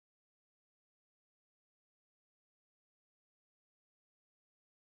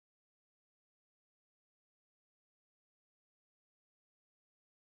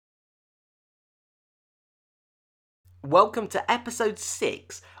Welcome to episode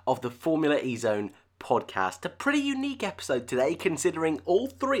 6 of the Formula E Zone podcast. A pretty unique episode today, considering all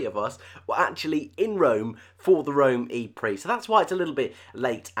three of us were actually in Rome for the Rome E-Prix. So that's why it's a little bit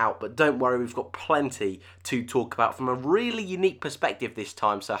late out, but don't worry, we've got plenty to talk about from a really unique perspective this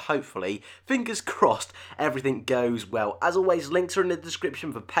time. So hopefully, fingers crossed, everything goes well. As always, links are in the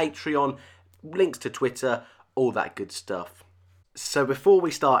description for Patreon, links to Twitter, all that good stuff. So before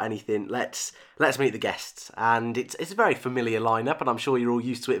we start anything, let's meet the guests, and it's a very familiar lineup, and I'm sure you're all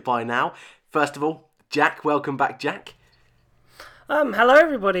used to it by now. First of all, Jack, welcome back, Jack. Hello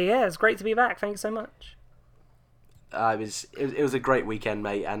everybody. Yeah, it's great to be back. Thanks so much. It was a great weekend,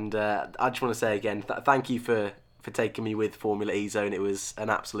 mate, and I just want to say again, thank you for taking me with Formula E Zone. It was an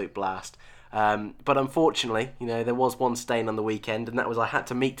absolute blast. But unfortunately, there was one stain on the weekend, and that was I had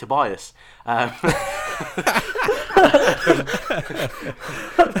to meet Tobias.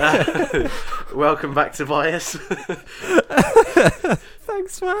 Welcome back, Tobias.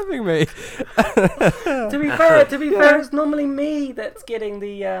 Thanks for having me. To be fair, it's normally me that's getting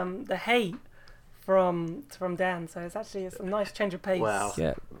the hate from Dan, so it's a nice change of pace. Well,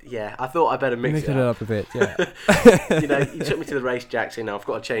 yeah. I thought I better mix it up a bit. Yeah. You took me to the race, Jack, so I've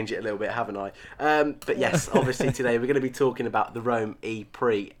got to change it a little bit, haven't I? But yes, obviously today we're going to be talking about the Rome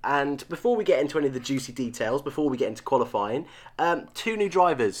E-Prix. And before we get into any of the juicy details, before we get into qualifying, two new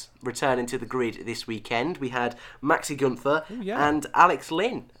drivers returning to the grid this weekend. We had Maxi Gunther and Alex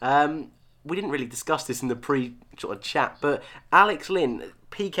Lynn. We didn't really discuss this in the pre-sort of chat, but Alex Lynn,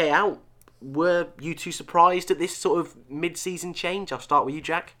 PK out. Were you too surprised at this sort of mid-season change? I'll start with you,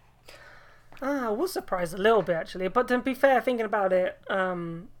 Jack. I was surprised a little bit, actually. But to be fair, thinking about it,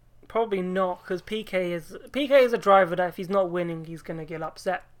 probably not, because PK is a driver that if he's not winning, he's going to get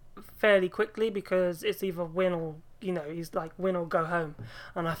upset fairly quickly, because it's either win or, he's like win or go home.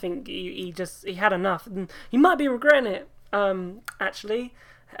 And I think he had enough. And he might be regretting it, actually.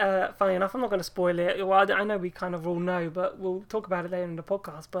 Funny enough, I'm not going to spoil it. Well, I know we kind of all know, but we'll talk about it later in the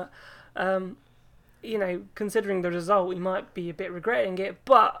podcast. But considering the result, he might be a bit regretting it.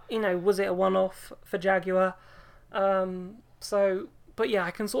 But was it a one-off for Jaguar? But yeah,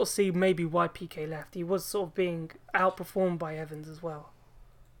 I can sort of see maybe why PK left. He was sort of being outperformed by Evans as well.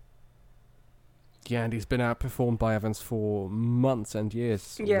 Yeah, and he's been outperformed by Evans for months and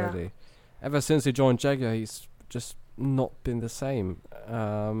years already. Yeah. Ever since he joined Jaguar, he's just not been the same.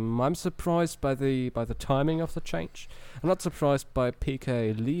 I'm surprised by the timing of the change. I'm not surprised by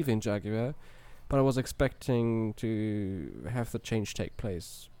PK leaving Jaguar, but I was expecting to have the change take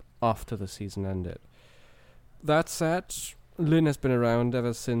place after the season ended. That said, Lynn has been around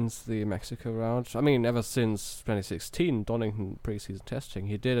ever since the Mexico round. I mean, ever since 2016 Donington preseason testing.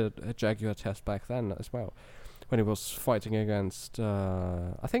 He did a Jaguar test back then as well, when he was fighting against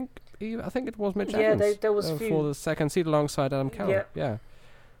I think it was Mitch Evans. Yeah, there was for the second seat alongside Adam Cowell. Yeah.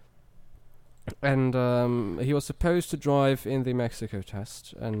 And he was supposed to drive in the Mexico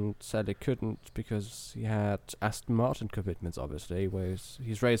test and sadly couldn't because he had Aston Martin commitments, obviously, where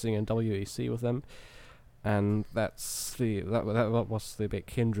he's racing in WEC with them, and that was the big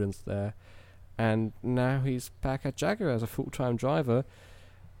hindrance there. And now he's back at Jaguar as a full-time driver,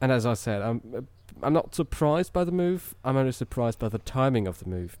 and as I said, I'm not surprised by the move. I'm only surprised by the timing of the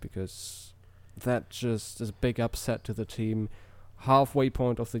move, because that just is a big upset to the team. Halfway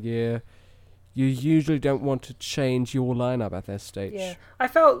point of the year, you usually don't want to change your lineup at that stage. Yeah, I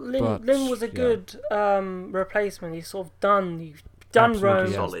felt Lynn was a good replacement. He's sort of done. He's done Rome,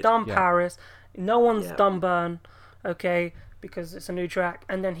 he's done Paris. No one's done Bern, okay, because it's a new track,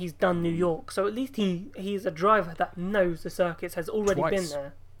 and then he's done New York. So at least he's a driver that knows the circuits, has already been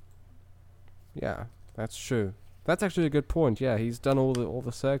there. Yeah, that's true. That's actually a good point. Yeah, he's done all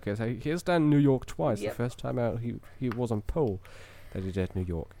the circuits. He has done New York twice. Yep. The first time out, he was on pole that he did New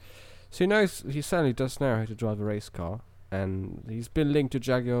York. So he certainly does know how to drive a race car, and he's been linked to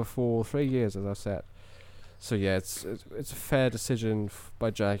Jaguar for 3 years, as I said. So yeah, it's a fair decision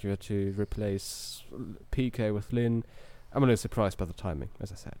by Jaguar to replace PK with Lynn. I'm a little surprised by the timing,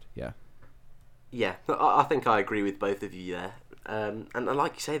 as I said. Yeah. Yeah, I think I agree with both of you there. And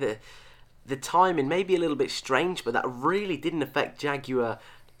like you say, the timing may be a little bit strange, but that really didn't affect Jaguar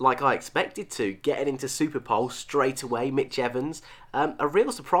like I expected to. Getting into Superpole straight away, Mitch Evans. A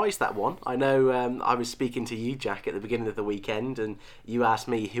real surprise, that one. I know I was speaking to you, Jack, at the beginning of the weekend, and you asked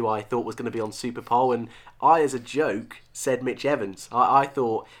me who I thought was going to be on Superpole, and I, as a joke, said Mitch Evans. I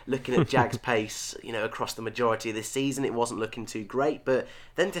thought, looking at Jag's pace, across the majority of this season, it wasn't looking too great, but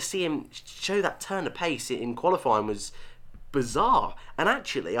then to see him show that turn of pace in qualifying was bizarre. And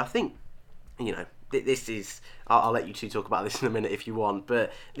actually, I think, this is... I'll let you two talk about this in a minute if you want,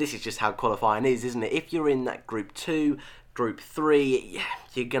 but this is just how qualifying is, isn't it? If you're in that Group 2, Group 3,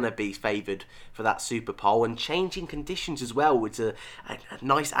 you're going to be favoured for that Super Pole, and changing conditions as well, which is a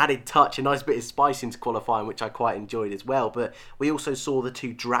nice added touch, a nice bit of spice into qualifying, which I quite enjoyed as well. But we also saw the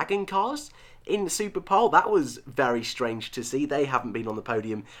 2 Dragon cars in the Super Pole. That was very strange to see. They haven't been on the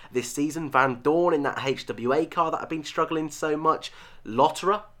podium this season. Van Dorn in that HWA car that had been struggling so much.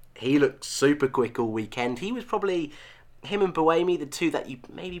 Lotterer, he looked super quick all weekend. He was probably... him and Buemi, the 2 that you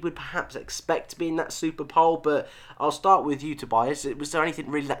maybe would perhaps expect to be in that Super Pole. But I'll start with you, Tobias. Was there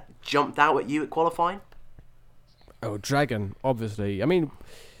anything really that jumped out at you at qualifying? Oh, Dragon, obviously. I mean,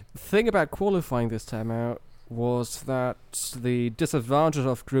 the thing about qualifying this time out was that the disadvantage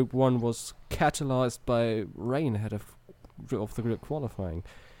of Group 1 was catalyzed by rain ahead of the group qualifying.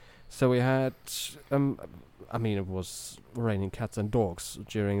 So we had... it was raining cats and dogs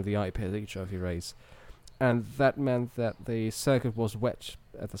during the IPSE Trophy race. And that meant that the circuit was wet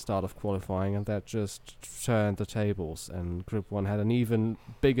at the start of qualifying, and that just turned the tables, and Group 1 had an even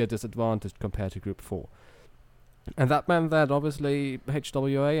bigger disadvantage compared to Group 4. And that meant that, obviously,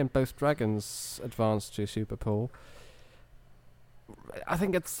 HWA and both Dragons advanced to Super Pole. I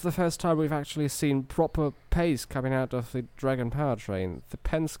think it's the first time we've actually seen proper pace coming out of the Dragon powertrain. The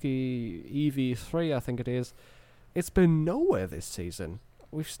Penske EV3, I think it is, it's been nowhere this season.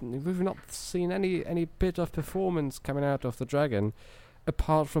 We've not seen any bit of performance coming out of the Dragon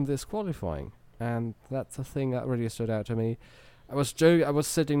apart from this qualifying, and that's the thing that really stood out to me. I was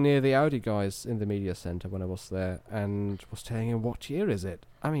sitting near the Audi guys in the media center when I was there, and was telling him, what year is it?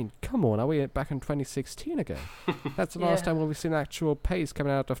 I mean, come on, are we back in 2016 again? That's the last time we've seen actual pace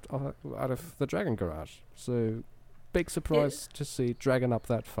coming out of the Dragon garage. So, big surprise to see Dragon up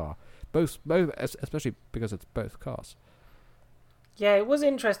that far. Both, especially because it's both cars. Yeah, it was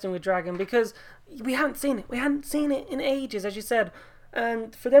interesting with Dragon because we hadn't seen it. We hadn't seen it in ages, as you said.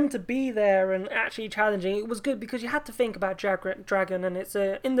 And for them to be there and actually challenging, it was good because you had to think about Dragon, and it's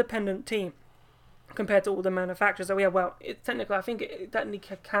an independent team compared to all the manufacturers. So I think it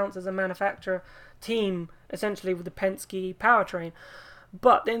technically counts as a manufacturer team, essentially, with the Penske powertrain.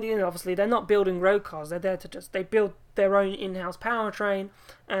 But then, obviously, they're not building road cars. They're there to they build their own in-house powertrain,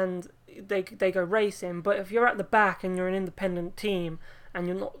 and they go racing. But if you're at the back and you're an independent team and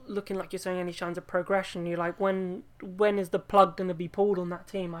you're not looking like you're showing any signs of progression, you're like, when is the plug going to be pulled on that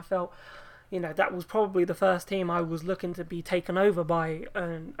team? I felt, that was probably the first team I was looking to be taken over by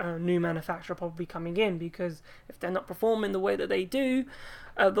a new manufacturer probably coming in, because if they're not performing the way that they do,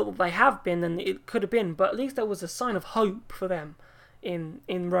 that they have been, then it could have been. But at least there was a sign of hope for them in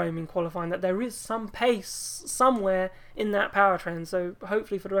Rome in qualifying, that there is some pace somewhere in that powertrain. So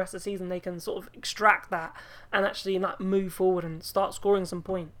hopefully for the rest of the season they can sort of extract that and actually move forward and start scoring some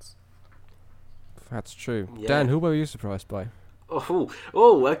points. That's true. Yeah. Dan, who were you surprised by?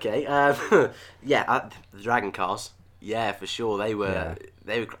 Okay. The Dragon cars. Yeah, for sure. They were.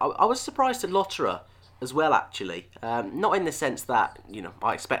 I was surprised at Lotterer as well, actually. Not in the sense that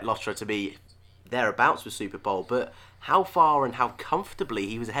I expect Lotterer to be thereabouts with Super Pole, but how far and how comfortably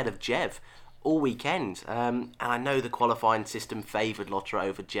he was ahead of Jev all weekend. And I know the qualifying system favoured Lotterer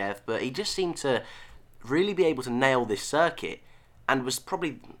over Jev, but he just seemed to really be able to nail this circuit, and was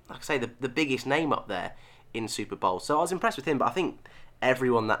probably, like I say, the biggest name up there in Super Pole. So I was impressed with him, but I think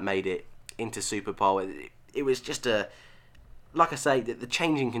everyone that made it into Super Pole, it was just like I say, the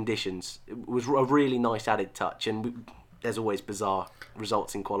changing conditions was a really nice added touch, and there's always bizarre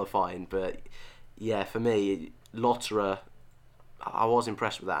results in qualifying, but yeah, for me, Lotterer, I was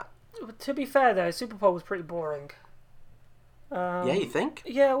impressed with that. To be fair though, Super Pole was pretty boring. Yeah, you think?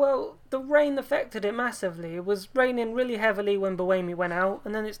 Yeah, well, the rain affected it massively. It was raining really heavily when Buemi went out,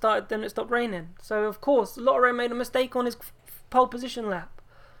 and then it stopped raining. So of course, Lotterer made a mistake on his pole position lap.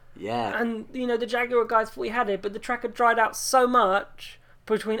 Yeah. And the Jaguar guys thought he had it, but the track had dried out so much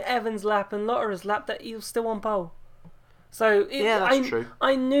between Evans' lap and Lotterer's lap that he was still on pole. So that's true.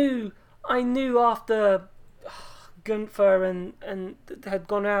 I knew after Gunther and had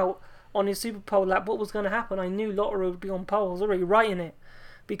gone out on his Super Pole lap what was going to happen. I knew Lotterer would be on pole. I was already writing it,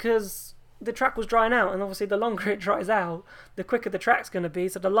 because the track was drying out, and obviously the longer it dries out, the quicker the track's going to be.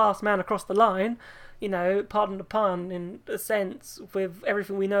 So the last man across the line, pardon the pun in a sense, with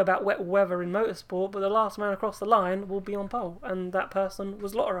everything we know about wet weather in motorsport, but the last man across the line will be on pole, and that person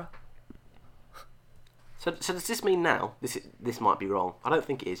was Lotterer. So does this mean now, this might be wrong, I don't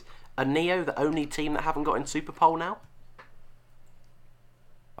think it is, are Neo the only team that haven't got in Super Pole now?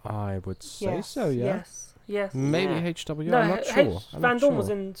 I would say so, yeah. Yes. Maybe Yeah. HW, No, I'm not sure. Van Dorn was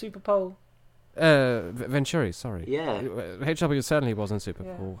in Super Pole. Venturi, sorry. Yeah. HW certainly was in Super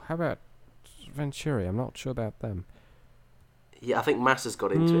Yeah. Pole. How about Venturi. I'm not sure about them. Yeah, I think Massa's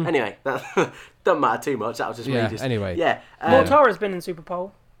got into it. Anyway, that doesn't matter too much. That was just me. Anyway. Yeah. Mortara's been in Super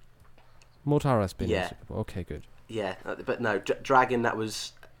Pole. Mortara's been in Super Bowl. Okay, good. Yeah, but no, Dragon, that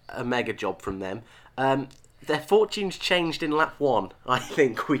was a mega job from them. Their fortunes changed in lap 1, I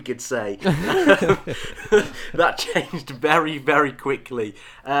think we could say. That changed very, very quickly.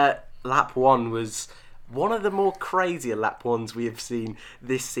 Lap 1 was one of the more crazier lap 1s we have seen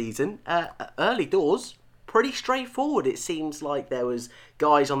this season. Early doors, pretty straightforward. It seems like there was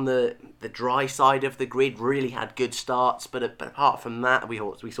guys on the dry side of the grid really had good starts, but apart from that,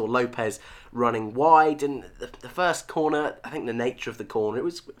 we saw Lopez running wide, and the first corner, I think the nature of the corner, it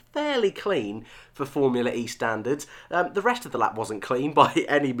was fairly clean for Formula E standards. The rest of the lap wasn't clean by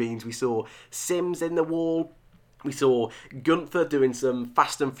any means. We saw Sims in the wall. We saw Gunther doing some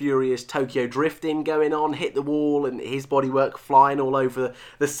Fast and Furious Tokyo drifting going on, hit the wall, and his bodywork flying all over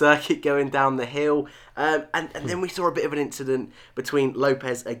the circuit going down the hill. And then we saw a bit of an incident between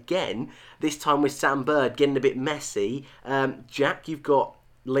Lopez again, this time with Sam Bird getting a bit messy. Jack, you've got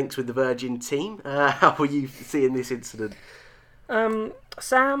links with the Virgin team. How were you seeing this incident?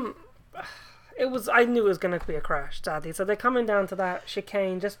 Sam, I knew it was going to be a crash, sadly. So they're coming down to that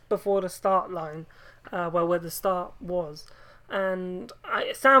chicane just before the start line. Where the start was, and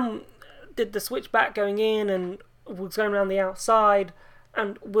Sam did the switchback going in and was going around the outside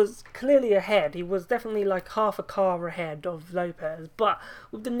and was clearly ahead. He was definitely like half a car ahead of Lopez, but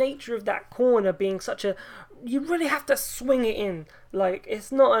with the nature of that corner being you really have to swing it in. Like,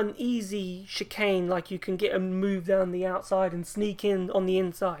 it's not an easy chicane like you can get a move down the outside and sneak in on the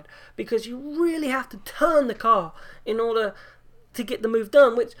inside, because you really have to turn the car in order to get the move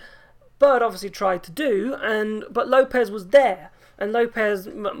done, which Bird obviously tried to do, but Lopez was there, and Lopez,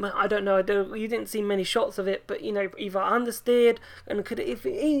 I don't know, you didn't see many shots of it, but either understeered, and if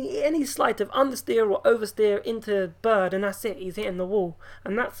any slight of understeer or oversteer into Bird, and that's it, he's hitting the wall.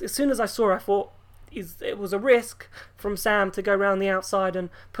 And that's, as soon as I saw it, I thought it was a risk from Sam to go around the outside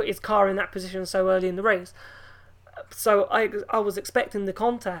and put his car in that position so early in the race. So I was expecting the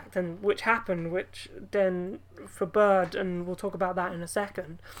contact, and which happened, which then for Bird, and we'll talk about that in a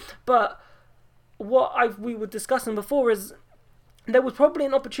second. But what we were discussing before is there was probably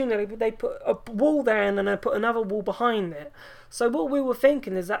an opportunity, but they put a wall there and then they put another wall behind it. So what we were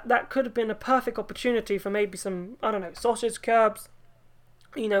thinking is that could have been a perfect opportunity for maybe some, I don't know, sausage curbs,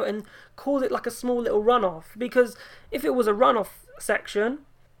 and call it like a small little runoff. Because if it was a runoff section,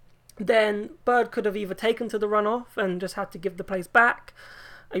 then Bird could have either taken to the runoff and just had to give the place back.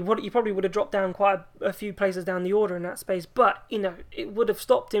 He probably would have dropped down quite a few places down the order in that space, but it would have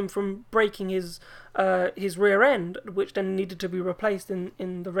stopped him from breaking his rear end, which then needed to be replaced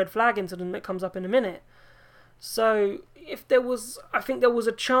in the red flag incident that comes up in a minute. So I think there was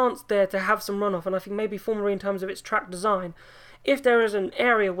a chance there to have some runoff, and I think maybe Formula E, in terms of its track design, if there is an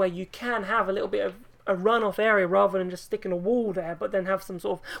area where you can have a little bit of a runoff area rather than just sticking a wall there, but then have some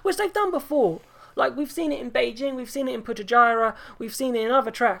sort of, which they've done before. Like, we've seen it in Beijing, we've seen it in Putrajaya, we've seen it in other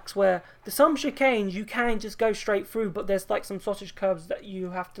tracks where there's some chicanes you can just go straight through, but there's like some sausage curbs that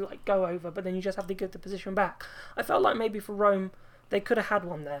you have to like go over, but then you just have to get the position back. I felt like maybe for Rome they could have had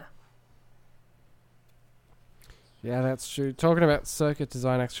one there. Yeah, that's true. Talking about circuit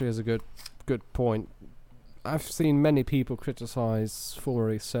design actually is a good point. I've seen many people criticize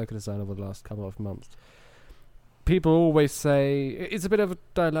Formula E circuit design over the last couple of months. People always say it's a bit of a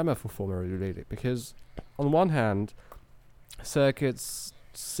dilemma for Formula E, really, because on one hand, circuits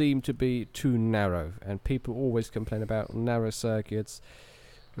seem to be too narrow, and people always complain about narrow circuits,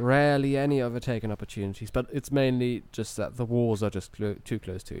 rarely any overtaken opportunities, but it's mainly just that the walls are just too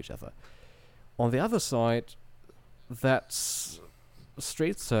close to each other. On the other side, that's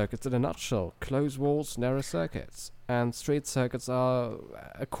street circuits in a nutshell. Closed walls, narrow circuits. And street circuits are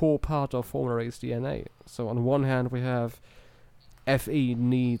a core part of Formula E's DNA. So on one hand we have FE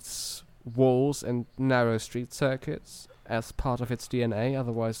needs walls and narrow street circuits as part of its DNA,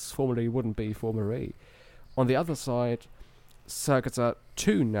 otherwise Formula E wouldn't be Formula E. On the other side, circuits are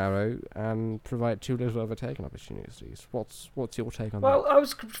too narrow and provide too little overtaking opportunities. What's your take on that? Well,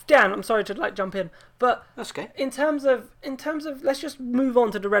 Dan, I'm sorry to jump in, but that's okay. In terms of, let's just move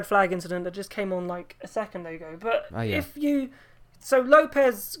on to the red flag incident that just came on like a second ago. But so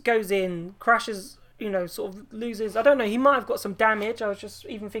Lopez goes in, crashes, sort of loses. I don't know. He might have got some damage. I was just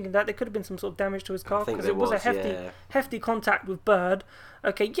even thinking that there could have been some sort of damage to his car because it was a hefty contact with Bird.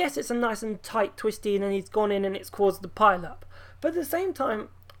 Okay, yes, it's a nice and tight twisty, and then he's gone in and it's caused the pile up. But at the same time,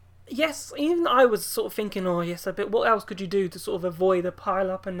 yes, even I was sort of thinking, what else could you do to sort of avoid a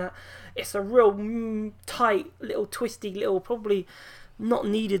pile up and that? It's a real tight, little twisty, little probably not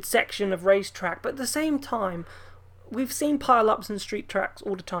needed section of racetrack. But at the same time, we've seen pile-ups in street tracks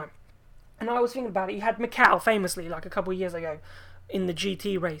all the time. And I was thinking about it. You had Macau famously, like a couple of years ago, in the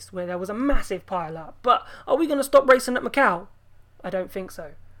GT race, where there was a massive pile-up. But are we going to stop racing at Macau? I don't think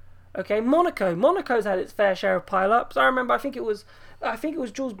so. Okay, Monaco's had its fair share of pile-ups. I remember, I think it was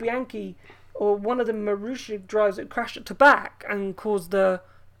Jules Bianchi or one of the Marussia drives that crashed at Tabac and caused the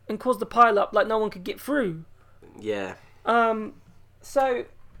pile-up, like no one could get through. Yeah. So,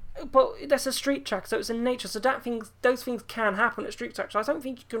 but that's a street track, so it's in nature. So those things can happen at street tracks. So I don't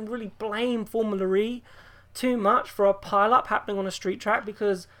think you can really blame Formula E too much for a pile-up happening on a street track,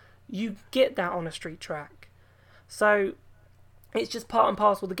 because you get that on a street track. So it's just part and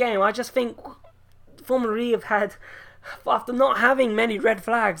parcel of the game. I just think Formula E have had, after not having many red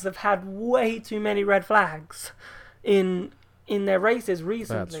flags, they've had way too many red flags in their races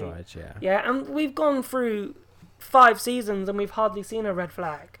recently. That's right, yeah. Yeah, and we've gone through 5 seasons and we've hardly seen a red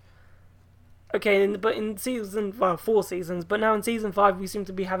flag. Okay, but in 4 seasons, but now in season 5 we seem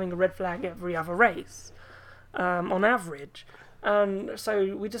to be having a red flag every other race, on average. And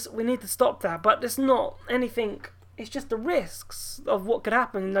so we need to stop that. But it's not anything. It's just the risks of what could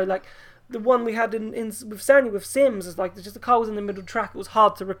happen. You know, like the one we had with Sims is like just the car was in the middle track. It was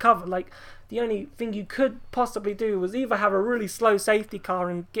hard to recover. Like the only thing you could possibly do was either have a really slow safety car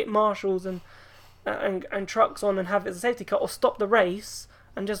and get marshals and trucks on and have it as a safety car, or stop the race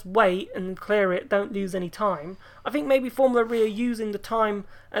and just wait and clear it. Don't lose any time. I think maybe Formula E are using the time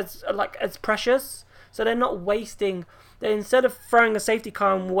as precious, so they're not wasting. They, instead of throwing a safety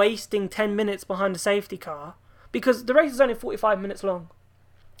car and wasting 10 minutes behind a safety car, because the race is only 45 minutes long.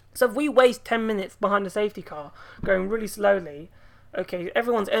 So if we waste 10 minutes behind a safety car going really slowly, okay,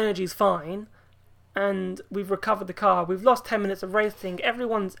 everyone's energy is fine, and we've recovered the car. We've lost 10 minutes of racing.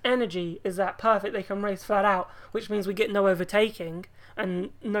 Everyone's energy is that perfect. They can race flat out, which means we get no overtaking and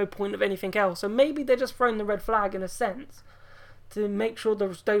no point of anything else. So maybe they're just throwing the red flag in a sense to make sure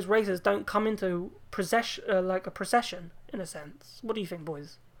those races don't come into like a procession in a sense. What do you think,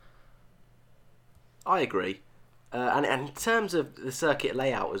 boys? I agree. And in terms of the circuit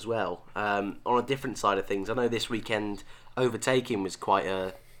layout as well, on a different side of things, I know this weekend overtaking was quite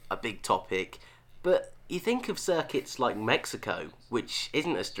a big topic, but you think of circuits like Mexico, which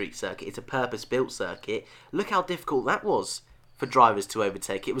isn't a street circuit, it's a purpose-built circuit. Look how difficult that was for drivers to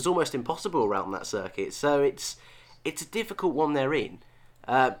overtake. It was almost impossible around that circuit, so it's a difficult one they're in.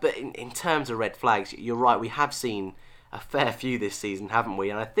 But in terms of red flags, you're right, we have seen a fair few this season, haven't we?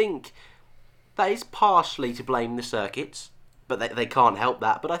 And I think that is partially to blame the circuits, but they can't help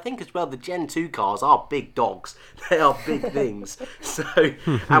that. But I think as well the Gen 2 cars are big dogs. They are big things. So,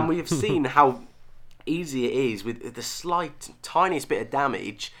 and we have seen how easy it is with the tiniest bit of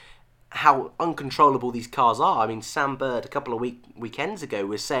damage, how uncontrollable these cars are. I mean, Sam Bird a couple of weekends ago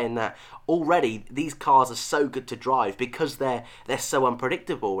was saying that already these cars are so good to drive because they're so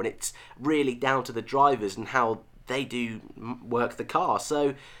unpredictable, and it's really down to the drivers and how they do work the car.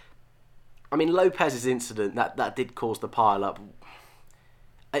 So, I mean, Lopez's incident that did cause the pile up.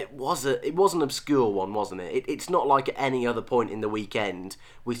 It was an obscure one, wasn't it? It's not like at any other point in the weekend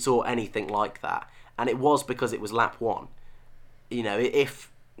we saw anything like that, and it was because it was lap 1. You know, if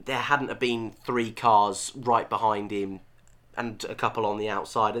there hadn't have been 3 cars right behind him and a couple on the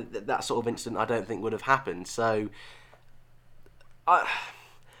outside, that sort of incident I don't think would have happened. So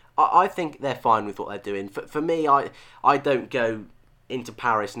I think they're fine with what they're doing. For me, I don't go into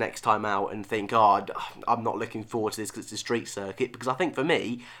Paris next time out and think, I'm not looking forward to this because it's a street circuit, because I think for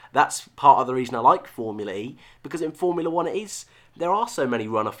me that's part of the reason I like Formula E, because in Formula 1 there are so many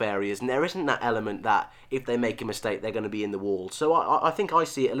run-off areas and there isn't that element that if they make a mistake they're going to be in the wall. So I think I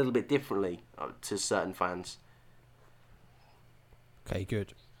see it a little bit differently to certain fans. Okay,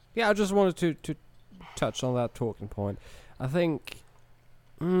 good. Yeah, I just wanted to touch on that talking point. I think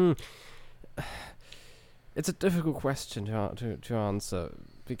it's a difficult question to answer,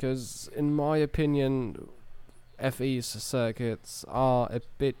 because in my opinion FE's circuits are a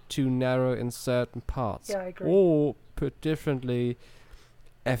bit too narrow in certain parts. Yeah, I agree. Or put differently,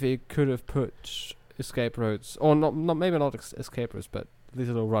 FE could have put escape roads, or maybe not escape roads, but these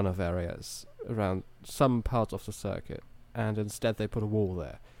little run-off areas around some parts of the circuit, and instead they put a wall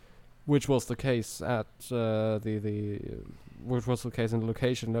there, which was the case at which was the case in the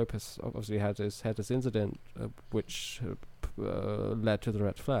location Lopez obviously had this incident, which led to the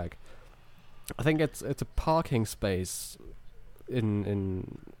red flag. I think it's a parking space in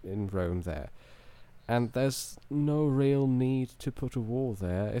Rome there, and there's no real need to put a wall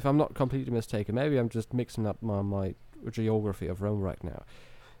there. If I'm not completely mistaken, maybe I'm just mixing up my geography of Rome right now.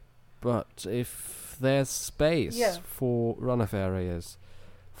 But if there's space Yeah. for runoff areas,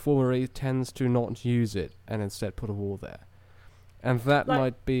 Formula E tends to not use it and instead put a wall there. And that Like-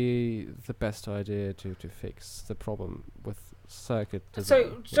 might be the best idea to fix the problem with circuit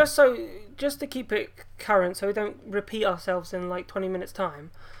So design. just to keep it current, so we don't repeat ourselves in like 20 minutes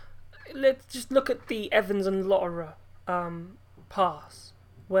time. Let's just look at the Evans and Lotterer pass,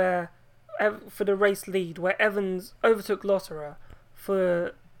 where for the race lead, where Evans overtook Lotterer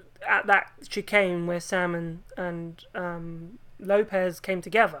at that chicane where Sam and Lopez came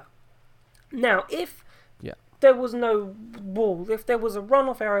together. Now, if there was no wall, if there was a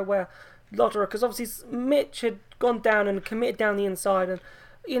runoff area where Lotterer, because obviously Mitch had gone down and committed down the inside, and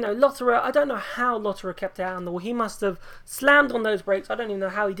Lotterer, I don't know how Lotterer kept it out on the wall. He must have slammed on those brakes. I don't even know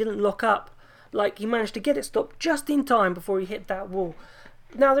how he didn't lock up. Like, he managed to get it stopped just in time before he hit that wall.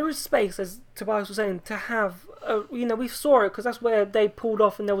 Now, there is space, as Tobias was saying, to have, we saw it because that's where they pulled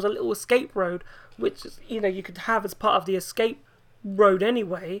off and there was a little escape road, which, you could have as part of the escape road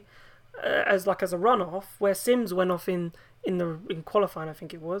anyway, as a runoff, where Sims went off in qualifying, I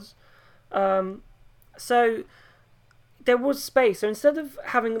think it was. So there was space. So instead of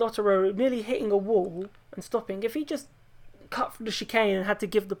having Lotterer nearly hitting a wall and stopping, if he just cut through the chicane and had to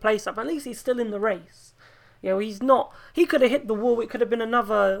give the place up, at least he's still in the race. He's not. He could have hit the wall. It could have been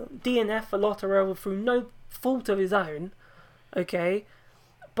another DNF for Lotterer through no fault of his own. Okay,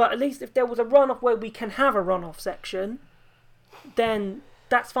 but at least if there was a runoff where we can have a runoff section, then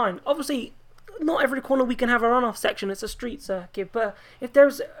that's fine. Obviously, not every corner we can have a runoff section. It's a street circuit. But if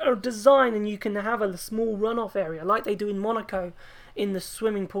there's a design and you can have a small runoff area like they do in Monaco in the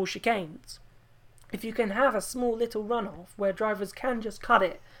swimming pool chicanes, if you can have a small little runoff where drivers can just cut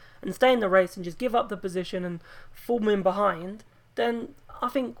it and stay in the race and just give up the position and fall in behind, then I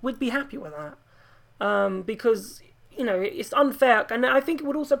think we'd be happy with that. Because, it's unfair. And I think it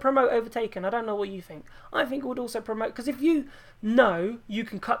would also promote overtaking. I don't know what you think. I think it would also promote... Because if you know you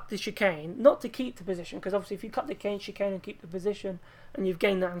can cut the chicane, not to keep the position, because obviously if you cut the chicane and keep the position and you've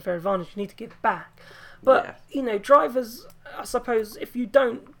gained that unfair advantage, you need to give it back. But, drivers, I suppose, if you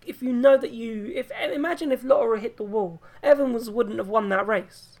know that imagine if Lotterer hit the wall, Evans wouldn't have won that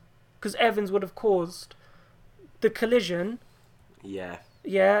race. Because Evans would have caused the collision. Yeah.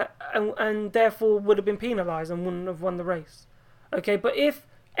 Yeah, and therefore would have been penalised and wouldn't have won the race. Okay, but if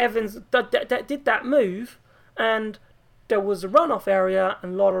Evans did that move and there was a runoff area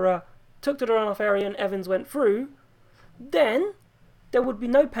and Lotterer took to the runoff area and Evans went through, then there would be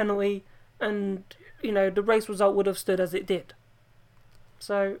no penalty and, the race result would have stood as it did.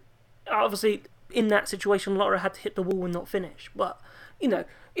 So, obviously, in that situation, Lotterer had to hit the wall and not finish. But,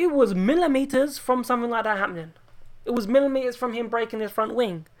 it was millimetres from something like that happening. It was millimetres from him breaking his front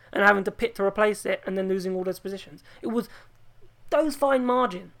wing and having to pit to replace it and then losing all those positions. It was those fine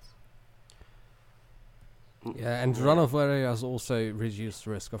margins. Yeah, and runoff areas also reduce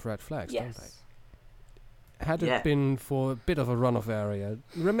the risk of red flags, don't they? Had it been for a bit of a runoff area,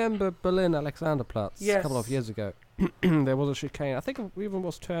 remember Berlin Alexanderplatz a couple of years ago? There was a chicane. I think it even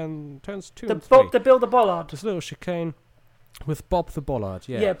was turns 2 and 3. The Bill the Bollard. This little chicane with Bob the Bollard,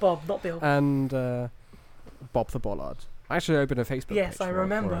 yeah. Yeah, Bob, not Bill. And Bob the Bollard. I actually opened a Facebook page. Yes, I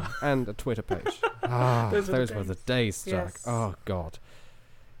remember. And a Twitter page. Those were the days, Jack. Yes. Oh, God.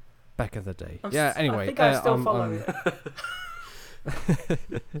 Back in the day. I Anyway. think I still follow it.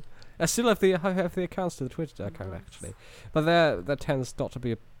 I still have the accounts to the Twitter account, actually. But there tends not to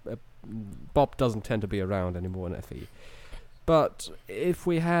be Bob doesn't tend to be around anymore in FE. But if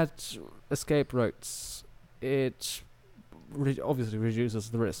we had escape routes, it obviously reduces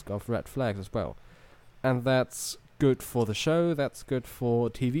the risk of red flags as well. And that's good for the show, that's good for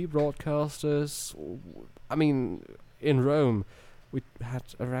TV broadcasters. I mean, in Rome, we had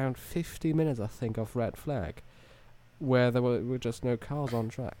around 50 minutes, I think, of red flag, where there were just no cars on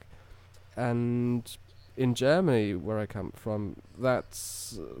track. And in Germany, where I come from,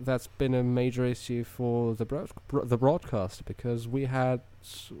 that's been a major issue for the broadcaster, because we had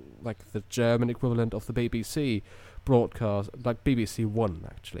like the German equivalent of the BBC broadcast, like BBC One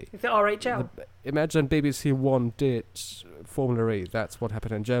actually. The RHL. Imagine BBC One did Formula E. That's what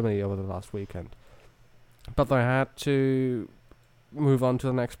happened in Germany over the last weekend. But they had to move on to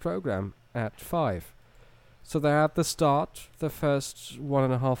the next program at 5. So they had the start, the first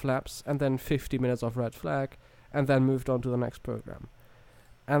 1.5 laps, and then 50 minutes of red flag, and then moved on to the next program.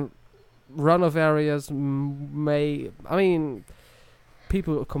 And runoff areas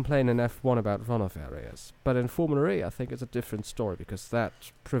people complain in F1 about runoff areas, but in Formula E I think it's a different story, because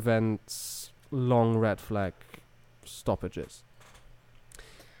that prevents long red flag stoppages.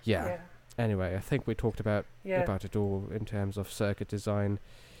 Yeah. Anyway, I think we talked about it all in terms of circuit design.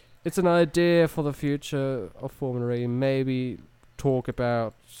 it's an idea for the future of Formula E. Maybe talk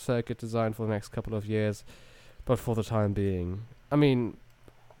about circuit design for the next couple of years, but for the time being, I mean,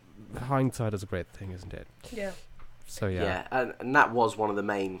 hindsight is a great thing, isn't it? Yeah. So yeah. Yeah, and that was one of the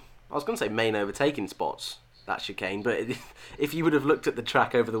main, I was going to say main overtaking spots, that chicane, but if you would have looked at the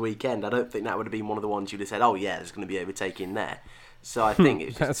track over the weekend, I don't think that would have been one of the ones you'd have said, oh yeah, there's going to be overtaking there. So I think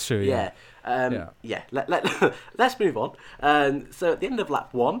it's that's true. Yeah. Let's move on. So at the end of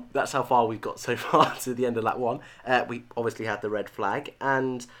lap 1, that's how far we've got so far to the end of lap 1. We obviously had the red flag,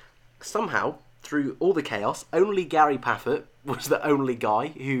 and somehow through all the chaos, only Gary Paffett was the only guy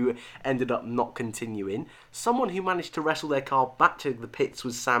who ended up not continuing. Someone who managed to wrestle their car back to the pits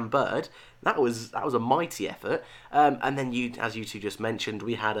was Sam Bird. That was a mighty effort. And then as you two just mentioned,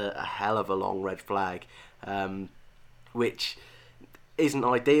 we had a hell of a long red flag, which isn't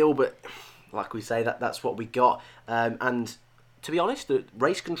ideal, but like we say, that's what we got. And to be honest, the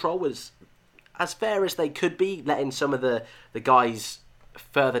race control was as fair as they could be, letting some of the guys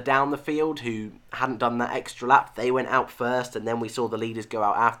further down the field who hadn't done that extra lap, they went out first, and then we saw the leaders go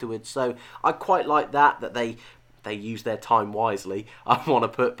out afterwards. So I quite like that they used their time wisely, I want to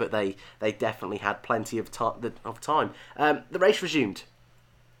put, but they definitely had plenty of time. The race resumed.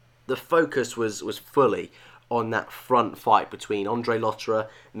 The focus was fully on that front fight between Andre Lotterer,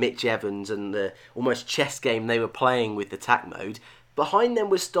 Mitch Evans, and the almost chess game they were playing with the tack mode. Behind them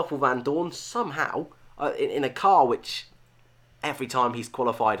was Stoffel Van Dorn, somehow, in a car which every time he's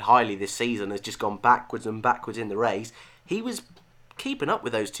qualified highly this season has just gone backwards and backwards in the race. He was keeping up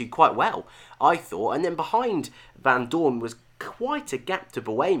with those two quite well, I thought. And then behind Van Dorn was quite a gap to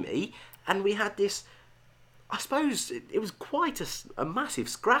Buemi, and we had this, I suppose it was quite a massive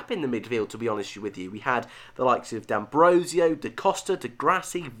scrap in the midfield, to be honest with you. We had the likes of D'Ambrosio, Da Costa, De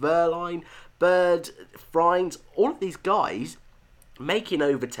Grassi, Verline, Bird, Frines, all of these guys making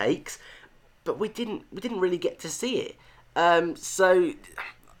overtakes, but we didn't really get to see it. So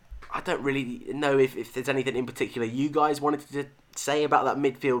I don't really know if there's anything in particular you guys wanted to say about that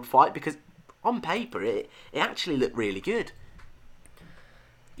midfield fight, because on paper it actually looked really good.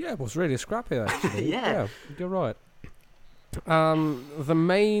 Yeah, it was really scrappy actually. Yeah, you're right. The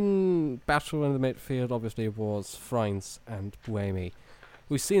main battle in the midfield obviously was Frines and Buemi.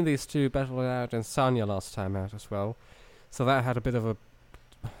 We've seen these two battle it out in Sanya last time out as well, so that had a bit of a,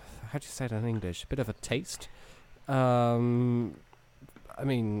 how do you say it in English, a bit of a taste. I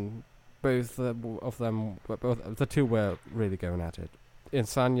mean, both of them, both the two were really going at it in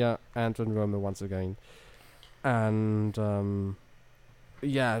Sanya and in Roma once again. And shall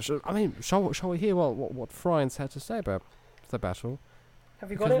we hear what Frines had to say about the battle? Have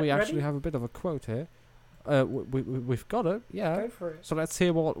you got it? Because we ready? actually have a bit of a quote here. We've got it, yeah. Go for it. So let's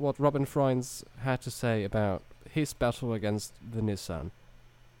hear what Robin Frines had to say about his battle against the Nissan.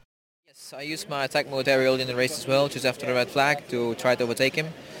 Yes, I used my attack mode very early in the race as well, just after the red flag, to try to overtake him.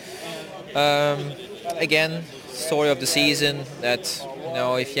 Again, story of the season that, you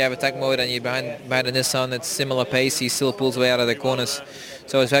know, if you have attack mode and you're behind the Nissan at similar pace, he still pulls way out of the corners.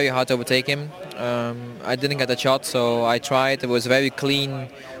 So it's very hard to overtake him. I didn't get a shot, so I tried. It was a very clean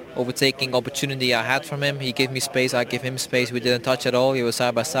overtaking opportunity I had from him. He gave me space, I gave him space. We didn't touch at all. He was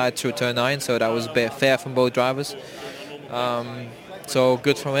side by side through turn 9, so that was fair from both drivers. So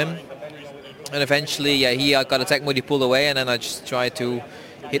good from him. And eventually, he got attack mode, he pulled away, and then I just tried to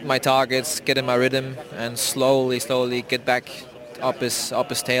hit my targets, get in my rhythm, and slowly get back up his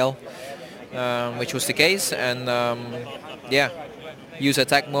tail, which was the case. And use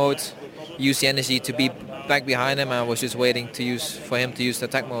attack mode, use the energy to be back behind him. I was just waiting for him to use the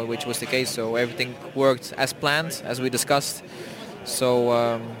attack mode, which was the case. So everything worked as planned, as we discussed.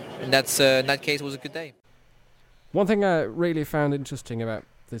 So in that case, it was a good day. One thing I really found interesting about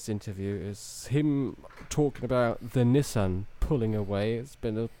this interview is him talking about the Nissan pulling away. It's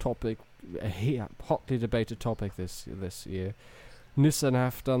been a topic, a hotly debated topic this year. Nissan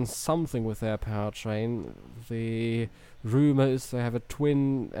have done something with their powertrain. The rumour is they have a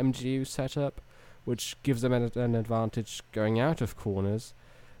twin MGU setup, which gives them an advantage going out of corners.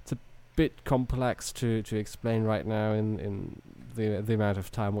 It's a bit complex to explain right now in the amount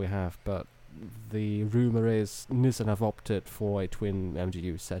of time we have, but the rumour is Nissan have opted for a twin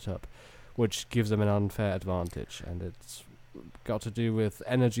MGU setup, which gives them an unfair advantage, and it's got to do with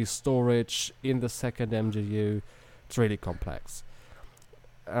energy storage in the second MGU. It's really complex.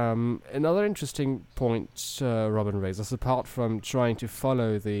 Another interesting point Robin raises, apart from trying to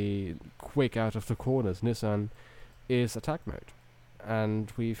follow the quick out of the corners Nissan, is attack mode.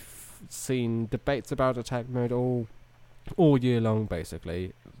 And we've seen debates about attack mode all all year long,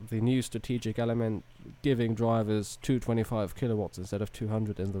 basically. The new strategic element, giving drivers 225 kilowatts instead of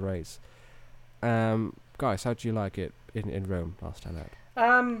 200 in the race. Guys, how do you like it in Rome last time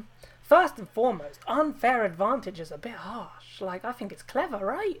out? First and foremost, unfair advantage is a bit harsh. Like, I think it's clever,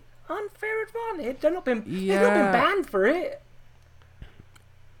 right? Unfair advantage. They've not been banned for it.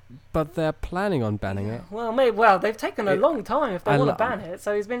 But they're planning on banning it. Well, they've taken a long time if they want to ban it.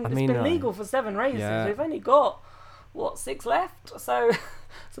 So it's been legal for 7 races. Yeah. They've only got 6 left. So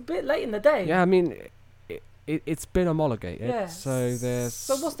it's a bit late in the day. Yeah, I mean, it's been homologated. Yeah. So there's.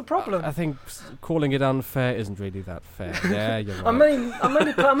 So what's the problem? I think calling it unfair isn't really that fair. Yeah, you're right.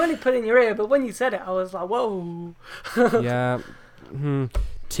 I'm only putting your ear, but when you said it, I was like, whoa. Yeah.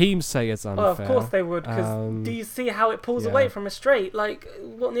 Teams say it's unfair. Well, of course they would, because do you see how it pulls away from a straight? Like,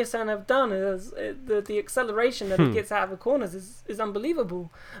 what Nissan have done is the acceleration that it gets out of the corners is unbelievable.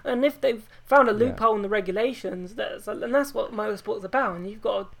 And if they've found a loophole in the regulations, and that's what motorsport's about, and you've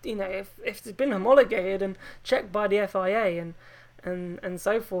got to, if it's been homologated and checked by the FIA and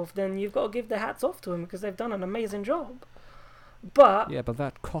so forth, then you've got to give their hats off to them, because they've done an amazing job. But yeah, but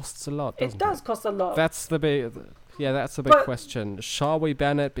that costs a lot, doesn't it? It does cost a lot. That's the big... Yeah, that's a big question. Shall we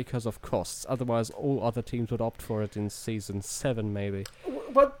ban it because of costs? Otherwise, all other teams would opt for it in season 7, maybe.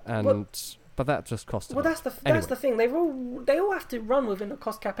 But that just costs a lot. That's the thing. They all have to run within a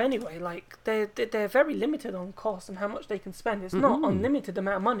cost cap anyway. Like, they're very limited on cost and how much they can spend. It's not unlimited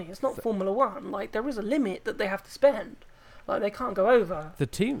amount of money. It's not Formula One. Like, there is a limit that they have to spend. Like, they can't go over. The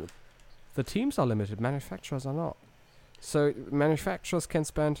teams are limited. Manufacturers are not. So manufacturers can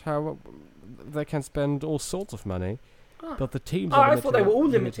spend they can spend all sorts of money, but the teams are limited. I thought they were all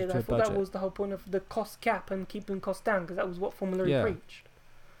limited. I thought that was the whole point of the cost cap and keeping costs down, because that was what Formula E preached.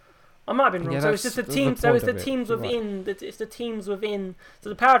 I might have been wrong. So it's just the team. So it's the teams within. It's the teams within. So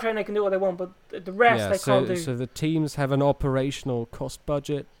the powertrain, they can do what they want, but the rest they can't do. So the teams have an operational cost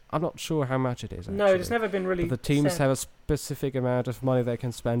budget. I'm not sure how much it is. Actually. No, it's never been really. But the teams have a specific amount of money they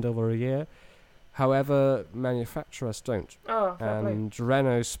can spend over a year. However, manufacturers don't. And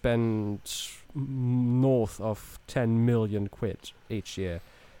Renault spend north of 10 million quid each year.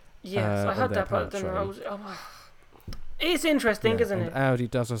 Yes, I heard that, but then it's interesting, isn't it? Audi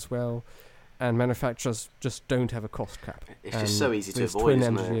does as well, and manufacturers just don't have a cost cap. It's just so easy to avoid,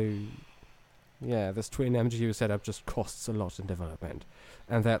 isn't it? Yeah, this twin MGU setup just costs a lot in development,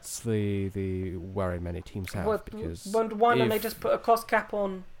 and that's the worry many teams have. Why don't they just put a cost cap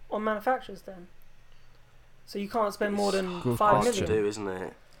on manufacturers then? So you can't spend more than 5 million. To do, isn't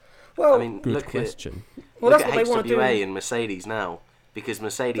it? Well, I mean, good question. Look at HWA and Mercedes now, because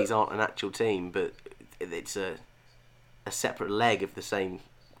Mercedes aren't an actual team, but it's a separate leg of the same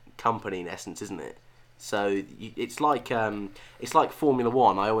company in essence, isn't it? So it's like Formula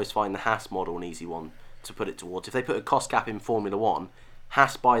One. I always find the Haas model an easy one to put it towards. If they put a cost cap in Formula One,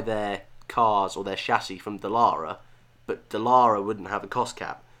 Haas buy their cars or their chassis from Dallara, but Dallara wouldn't have a cost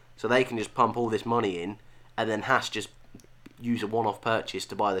cap, so they can just pump all this money in, and then Haas just use a one-off purchase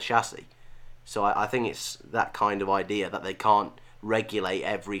to buy the chassis. So I think it's that kind of idea that they can't regulate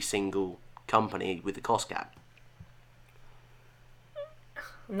every single company with the cost cap.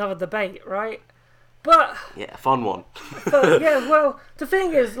 Another debate, right? But yeah, a fun one. But yeah, well, the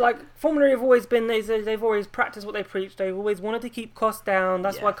thing is, like, Formula E have always been, they've always practiced what they preach. They've always wanted to keep costs down.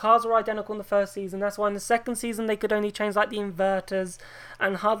 That's why cars were identical in the first season. That's why in the second season they could only change, like, the inverters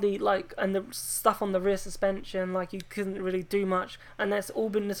and hardly, like, and the stuff on the rear suspension. Like, you couldn't really do much. And there's all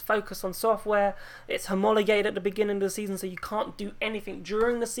been this focus on software. It's homologated at the beginning of the season, so you can't do anything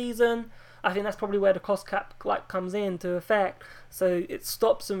during the season. I think that's probably where the cost cap comes into effect. So it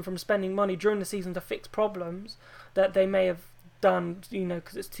stops them from spending money during the season to fix problems that they may have done,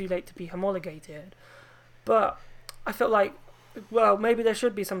 because it's too late to be homologated. But I felt like, well, maybe there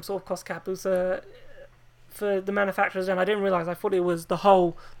should be some sort of cost cap for the manufacturers. And I didn't realise. I thought it was the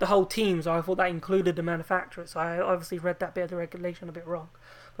whole team. So I thought that included the manufacturers. So I obviously read that bit of the regulation a bit wrong.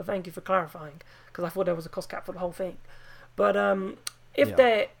 But thank you for clarifying, because I thought there was a cost cap for the whole thing. But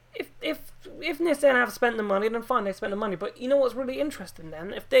if Nissan have spent the money, then fine, they spent the money. But you know what's really interesting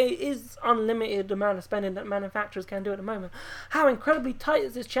then? If there is unlimited amount of spending that manufacturers can do at the moment, how incredibly tight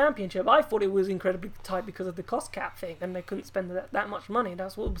is this championship? I thought it was incredibly tight because of the cost cap thing, and they couldn't spend that much money.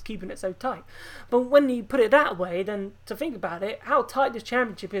 That's what was keeping it so tight. But when you put it that way, then to think about it, how tight this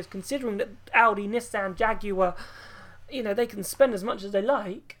championship is, considering that Audi, Nissan, Jaguar, they can spend as much as they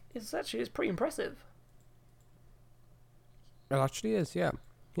like, it's pretty impressive. It actually is, yeah.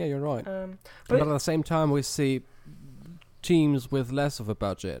 Yeah, you're right. But at the same time, we see teams with less of a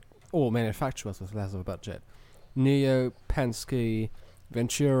budget, or manufacturers with less of a budget. NIO, Penske,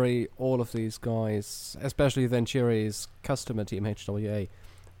 Venturi, all of these guys, especially Venturi's customer team HWA,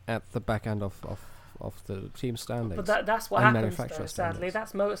 at the back end of the team standings. But that's what and happens, though, manufacturer sadly. standings.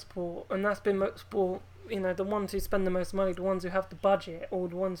 That's motorsport, and that's been motorsport, you know, the ones who spend the most money, the ones who have the budget, or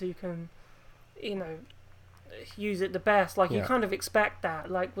the ones who can, you know, use it the best. Like, you Yeah. kind of expect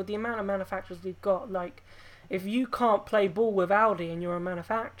that. Like, with the amount of manufacturers we've got, like, if you can't play ball with Audi and you're a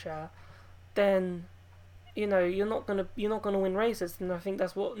manufacturer, then, you know, you're not gonna win races. And I think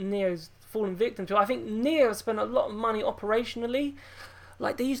that's what Neo's fallen victim to. I think Neo spent a lot of money operationally.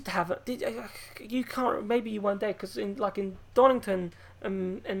 Like, they used to have you can't, maybe you weren't there, because in Donington,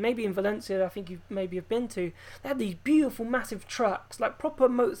 and maybe in Valencia, I think you maybe have been to, they had these beautiful massive trucks, like proper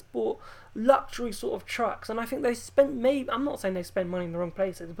motorsport luxury sort of trucks, and I think they spent, maybe, I'm not saying they spent money in the wrong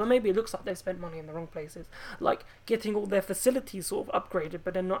places, but maybe it looks like they spent money in the wrong places, like getting all their facilities sort of upgraded,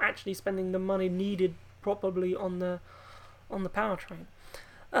 but then not actually spending the money needed properly on the powertrain.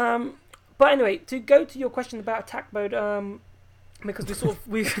 But anyway, to go to your question about attack mode, because That's where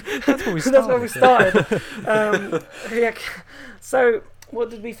we that's where we started. started. Yeah. So, what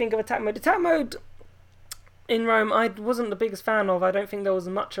did we think of attack mode? Attack mode in Rome, I wasn't the biggest fan of. I don't think there was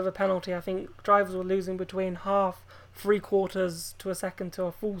much of a penalty. I think drivers were losing between half, 3/4 to a second to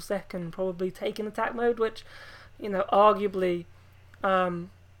a full second, probably taking attack mode, which, you know, arguably,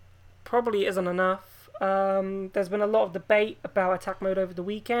 probably isn't enough. There's been a lot of debate about attack mode over the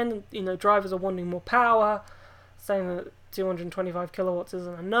weekend. You know, drivers are wanting more power, saying that 225 kilowatts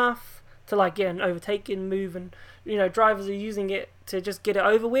isn't enough to like get an overtaking move, and you know, drivers are using it to just get it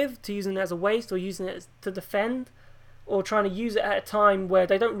over with, to using it as a waste, or using it to defend, or trying to use it at a time where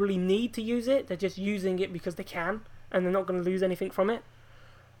they don't really need to use it. They're just using it because they can, and they're not going to lose anything from it.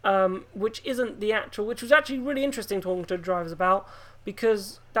 Which was actually really interesting talking to drivers about,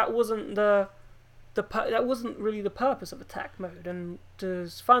 because that wasn't that wasn't really the purpose of attack mode, and to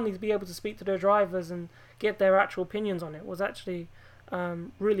finally be able to speak to their drivers and get their actual opinions on it was actually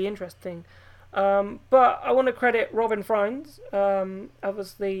really interesting. But I want to credit Robin Freins.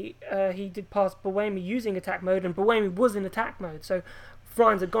 Obviously, he did pass Buemi using attack mode, and Buemi was in attack mode, so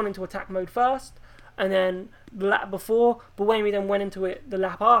Freins had gone into attack mode first, and then the lap before, Buemi then went into it the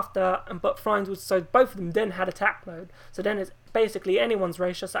lap after, but Freins was, so both of them then had attack mode, so then it's basically anyone's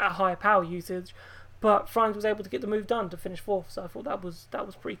race, just at a higher power usage, but Freins was able to get the move done to finish fourth, so I thought that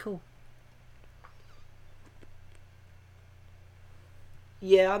was pretty cool.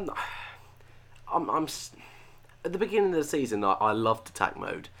 Yeah, I'm at the beginning of the season, I loved attack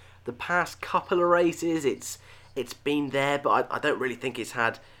mode. The past couple of races, it's been there, but I don't really think it's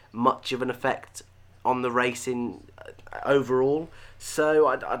had much of an effect on the racing overall. So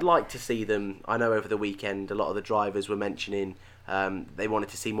I'd like to see them. I know over the weekend a lot of the drivers were mentioning they wanted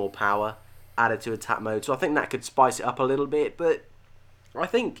to see more power added to attack mode. So I think that could spice it up a little bit. But I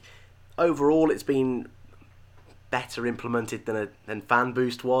think overall it's been better implemented than Fan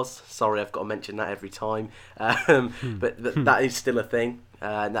Boost was. Sorry, I've got to mention that every time. But that is still a thing.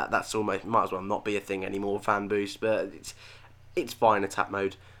 That's almost, might as well not be a thing anymore, Fan Boost. But it's fine, attack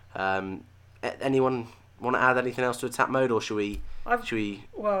mode. Anyone want to add anything else to attack mode, or should we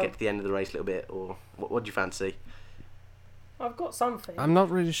get to the end of the race a little bit, or what do you fancy? I've got something. I'm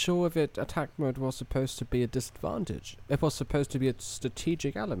not really sure if attack mode was supposed to be a disadvantage. It was supposed to be a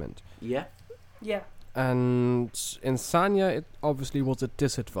strategic element. Yeah. Yeah. And in Sanya, it obviously was a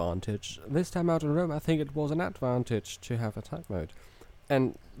disadvantage. This time out in Rome, I think it was an advantage to have attack mode.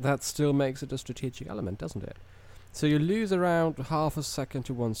 And that still makes it a strategic element, doesn't it? So you lose around half a second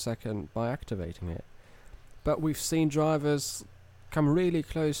to 1 second by activating it. But we've seen drivers come really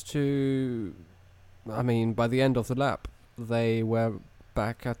close to... I mean, by the end of the lap, they were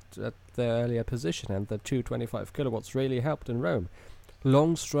back at their earlier position, and the 225 kilowatts really helped in Rome.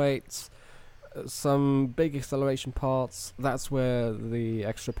 Long straights, some big acceleration parts, that's where the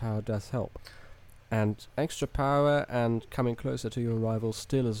extra power does help. And extra power and coming closer to your rival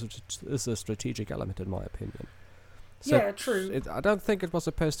still is a strategic element, in my opinion. So yeah, true. I don't think it was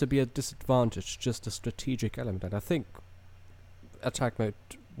supposed to be a disadvantage, just a strategic element. And I think attack mode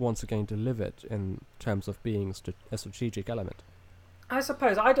once again delivered in terms of being a strategic element. I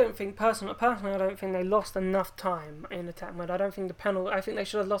suppose I don't think personally I don't think they lost enough time in attack mode. I don't think I think they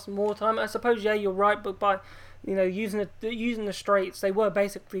should have lost more time. I suppose you're right, but by using the straights, they were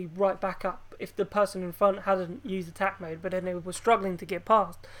basically right back up if the person in front hadn't used attack mode, but then they were struggling to get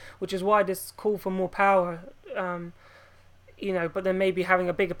past, which is why this call for more power. But then maybe having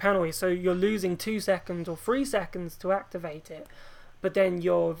a bigger penalty, so you're losing 2 seconds or 3 seconds to activate it. But then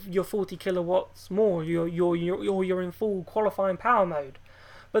you're 40 kilowatts more. You're in full qualifying power mode.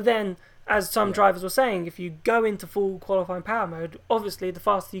 But then, as some drivers were saying, if you go into full qualifying power mode, obviously the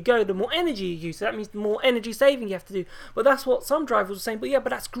faster you go, the more energy you use. So that means the more energy saving you have to do. But that's what some drivers were saying. But yeah,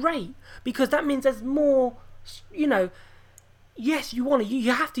 but that's great, because that means there's more, you know, yes, you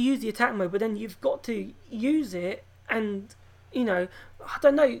have to use the attack mode, but then you've got to use it. And, you know, I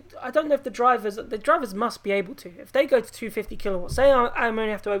don't know if the drivers must be able to. If they go to 250 kilowatts, say I only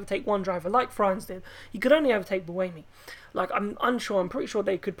have to overtake one driver, like Franz did, you could only overtake Buemi. Like, I'm unsure, I'm pretty sure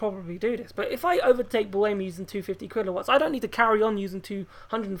they could probably do this. But if I overtake Buemi using 250 kilowatts, I don't need to carry on using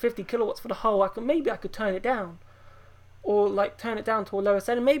 250 kilowatts for the whole. Maybe I could turn it down. Or, like, turn it down to a lower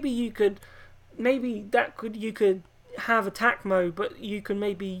setting. Maybe you could have attack mode, but you can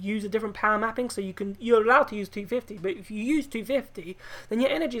maybe use a different power mapping, so you're allowed to use 250, but if you use 250, then your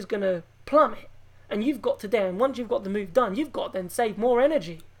energy is going to plummet, and you've got to then, once you've got the move done, you've got to then save more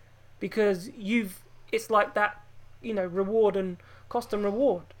energy, because it's like that, you know, reward and cost and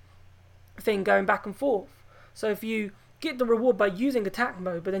reward thing going back and forth. So if you get the reward by using attack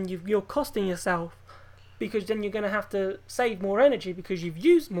mode, but then you're costing yourself, because then you're going to have to save more energy because you've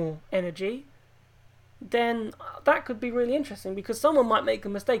used more energy, then that could be really interesting, because someone might make a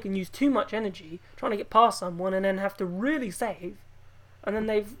mistake and use too much energy trying to get past someone, and then have to really save, and then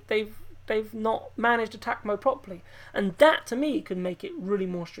they've not managed attack mode properly, and that to me could make it really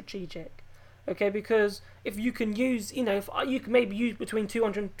more strategic. Okay, because if you can use, you know, if you can maybe use between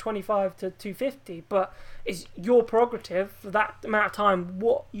 225 to 250, but it's your prerogative for that amount of time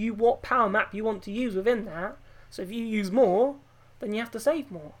what power map you want to use within that. So if you use more, then you have to save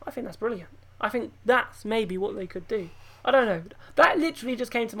more. I think that's brilliant. I think that's maybe what they could do. I don't know. That literally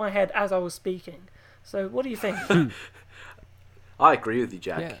just came to my head as I was speaking. So what do you think? I agree with you,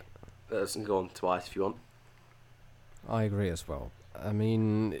 Jack. Yeah. Let's go on twice if you want. I agree as well. I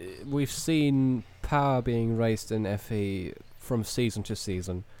mean, we've seen power being raised in FE from season to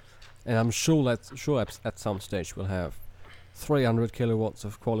season, and I'm sure at some stage we'll have 300 kilowatts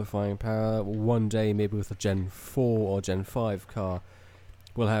of qualifying power. One day, maybe with a Gen 4 or Gen 5 car,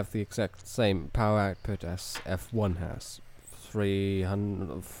 we'll have the exact same power output as F1 has.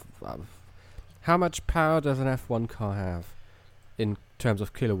 300. How much power does an F1 car have in terms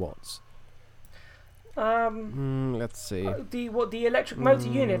of kilowatts? Let's see. The electric motor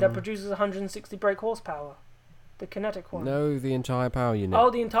unit that produces 160 brake horsepower, the kinetic one. No, the entire power unit. Oh,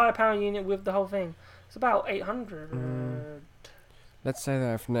 the entire power unit with the whole thing. It's about 800. Let's say they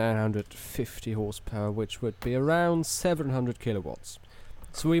have 950 horsepower, which would be around 700 kilowatts.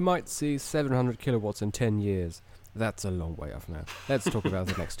 So we might see 700 kilowatts in 10 years. That's a long way off now. Let's talk about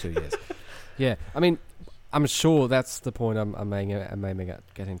the next 2 years. Yeah, I mean, I'm sure that's the point I'm aiming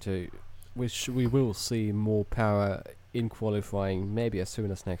at getting to. We will see more power in qualifying, maybe as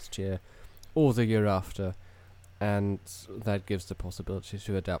soon as next year or the year after, and that gives the possibility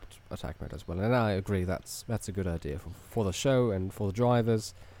to adapt attack mode as well. And I agree that's a good idea for the show and for the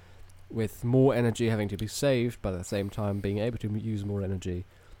drivers, with more energy having to be saved, but at the same time being able to use more energy.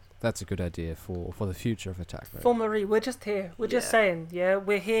 That's a good idea for the future of attack mode. Formula E, we're just here. We're just saying,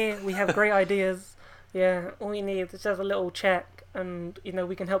 we're here. We have great ideas. Yeah, all you need is just a little check, and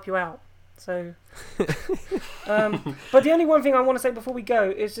we can help you out. So, but the only one thing I want to say before we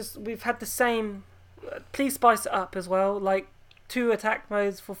go is just we've had the same. Please spice it up as well. Like 2 attack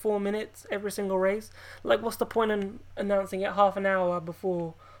modes for 4 minutes every single race. Like, what's the point in announcing it half an hour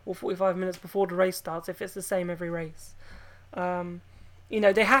before or 45 minutes before the race starts if it's the same every race?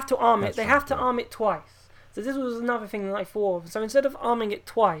 They have to arm it. They have to arm it twice. So this was another thing that I thought of. So instead of arming it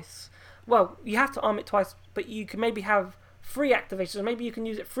twice, well, you have to arm it twice, but you can maybe have 3 activations. So maybe you can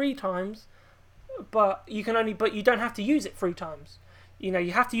use it 3 times, but you don't have to use it 3 times.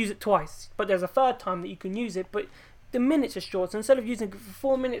 You have to use it twice, but there's a 3rd time that you can use it, but the minutes are short. So instead of using it for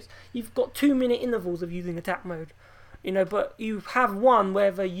 4 minutes, you've got 2-minute intervals of using attack mode. But you have one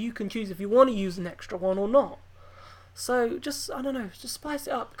whether you can choose if you want to use an extra one or not. So just spice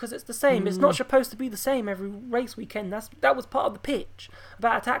it up, because it's the same. It's not supposed to be the same every race weekend. That was part of the pitch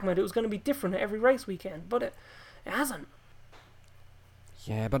about attack mode. It was going to be different at every race weekend, but it hasn't.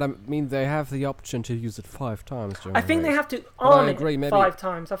 Yeah, but I mean, they have the option to use it 5 times during I think the race. they have to arm it maybe 5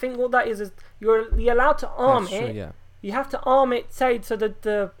 times. I think what that is you're allowed to arm That's it. true, yeah. You have to arm it, say, so that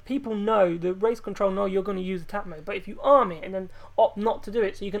the people know, the race control know you're going to use attack mode. But if you arm it and then opt not to do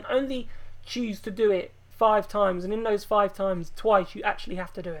it, so you can only choose to do it 5 times, and in those 5 times, twice you actually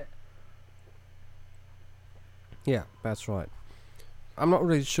have to do it. Yeah, that's right. I'm not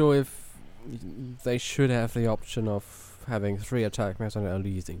really sure if they should have the option of having 3 attack modes and only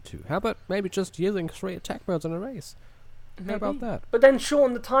using 2. How about maybe just using 3 attack modes in a race? Maybe. How about that? But then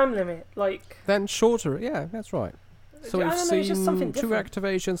shorten the time limit, like... Then shorter, yeah, that's right. So I we've don't know, it's just something seen 2 different.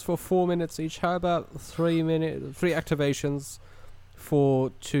 activations for 4 minutes each. How about 3 activations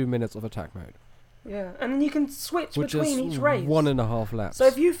for 2 minutes of attack mode? Yeah, and then you can switch Which between is each race. 1.5 laps. So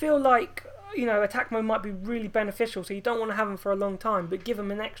if you feel like, attack mode might be really beneficial, so you don't want to have them for a long time, but give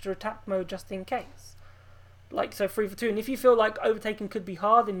them an extra attack mode just in case. Like, so 3 for 2. And if you feel like overtaking could be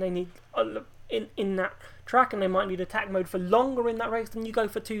hard and they need, in that track, and they might need attack mode for longer in that race, then you go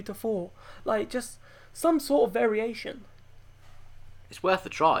for 2 to 4. Like, just some sort of variation. It's worth a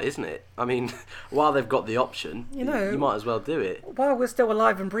try, isn't it? I mean, while they've got the option, You know- you might as well do it. While we're still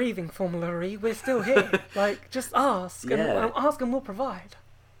alive and breathing, Formula E, we're still here. Like, just ask, Yeah. and ask and we'll provide.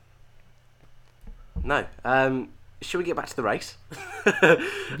 No. Should we get back to the race?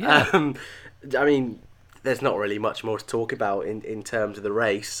 Yeah. I mean, there's not really much more to talk about in terms of the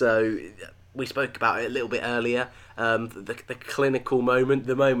race. So we spoke about it a little bit earlier. The clinical moment,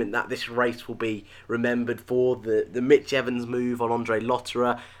 the moment that this race will be remembered for, the Mitch Evans move on Andre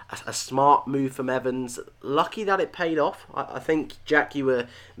Lotterer, a smart move from Evans. Lucky that it paid off. I think, Jack, you were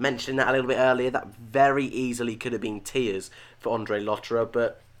mentioning that a little bit earlier. That very easily could have been tears for Andre Lotterer,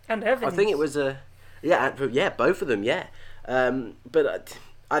 but And Evans. I think it was both of them, yeah. But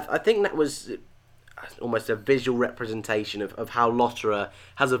I think that was almost a visual representation of how Lotterer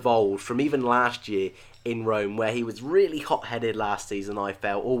has evolved from even last year in Rome, where he was really hot-headed last season, I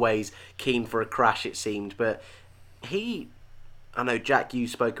felt, always keen for a crash, it seemed. But I know, Jack, you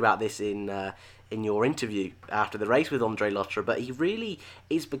spoke about this in your interview after the race with Andre Lotterer, but he really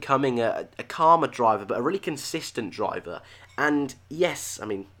is becoming a calmer driver, but a really consistent driver. And yes, I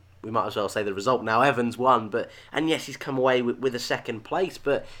mean, we might as well say the result now. Evans won, and yes, he's come away with a second place,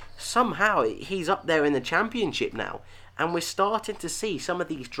 but somehow he's up there in the championship now. And we're starting to see some of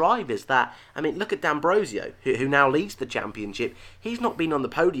these drivers that, I mean, look at D'Ambrosio, who now leads the championship. He's not been on the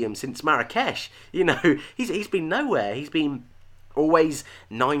podium since Marrakesh. He's been nowhere. He's been always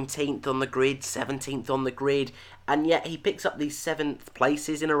 19th on the grid, 17th on the grid, and yet he picks up these 7th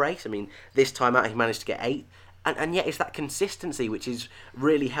places in a race. I mean, this time out he managed to get 8th. And yet it's that consistency which is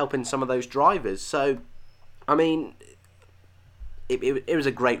really helping some of those drivers. So, I mean, it was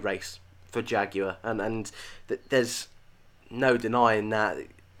a great race for Jaguar. And there's no denying that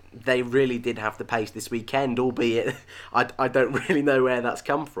they really did have the pace this weekend, albeit I don't really know where that's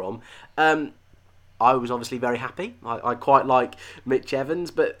come from. I was obviously very happy. I quite like Mitch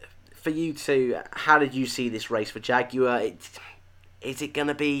Evans. But for you two, how did you see this race for Jaguar? Is it going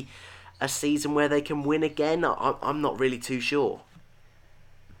to be a season where they can win again? I'm not really too sure.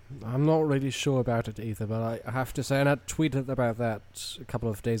 I'm not really sure about it either, but I have to say, and I tweeted about that a couple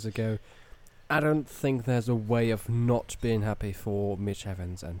of days ago, I don't think there's a way of not being happy for Mitch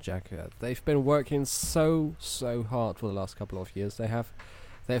Evans and Jaguar. They've been working so hard for the last couple of years.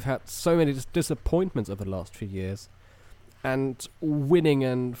 They've had so many disappointments over the last few years, and winning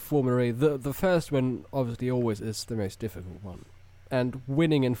in Formula E, the first win obviously always is the most difficult one. And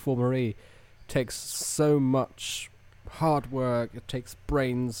winning in Formula E takes so much hard work, it takes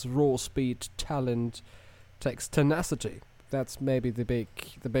brains, raw speed, talent, takes tenacity. That's maybe the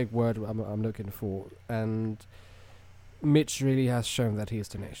big word I'm looking for. And Mitch really has shown that he is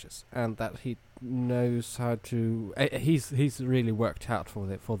tenacious and that he knows how to. He's really worked hard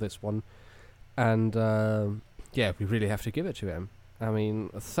for this one, and we really have to give it to him. I mean,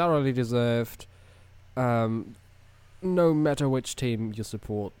 thoroughly deserved. No matter which team you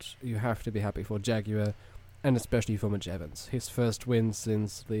support, you have to be happy for Jaguar, and especially for Mitch Evans. His first win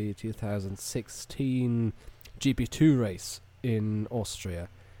since the 2016 GP2 race in Austria,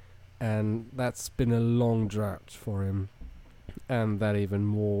 and that's been a long drought for him, and that even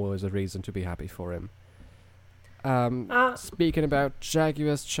more is a reason to be happy for him. Speaking about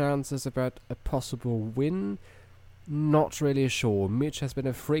Jaguar's chances about a possible win, not really sure. Mitch has been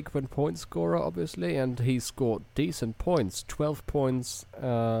a frequent point scorer, obviously, and he scored decent points. 12 points,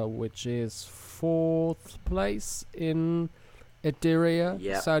 which is 4th place in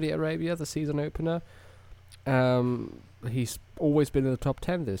Ediria, Saudi Arabia, the season opener. He's always been in the top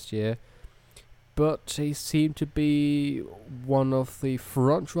 10 this year, but he seemed to be one of the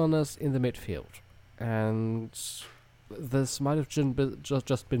front runners in the midfield. And this might have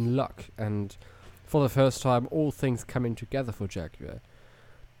just been luck, and for the first time, all things coming together for Jaguar.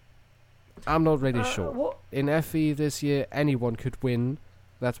 I'm not really sure. In FE this year, anyone could win.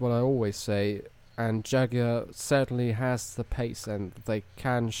 That's what I always say. And Jaguar certainly has the pace, and they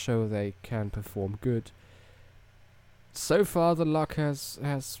can show they can perform good. So far, the luck has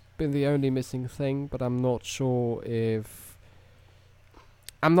been the only missing thing, but I'm not sure if...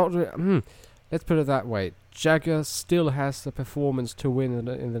 Let's put it that way. Jaguar still has the performance to win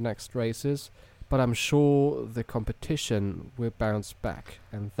in the next races, but I'm sure the competition will bounce back,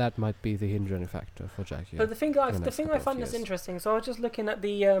 and that might be the hindering factor for Jackie. But the thing I find that's interesting. So I was just looking at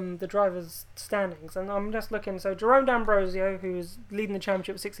the drivers' standings, and I'm just looking. So Jerome D'Ambrosio, who's leading the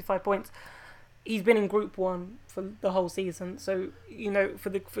championship with 65 points, he's been in Group 1 for the whole season. So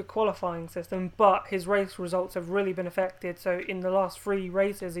for qualifying system, but his race results have really been affected. So in the last 3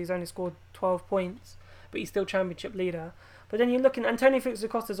 races, he's only scored 12 points, but he's still championship leader. But then you're looking, Antonio Felix da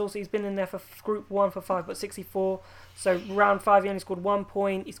Costa's also, he's been in there for Group 1 for 5, but 64. So round 5 he only scored 1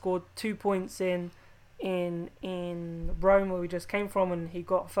 point. He scored 2 points in Rome, where we just came from, and he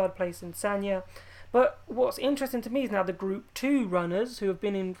got 3rd place in Sanya. But what's interesting to me is now the Group 2 runners who have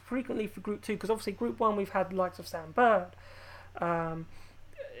been in frequently for Group 2, because obviously Group 1 we've had the likes of Sam Bird, da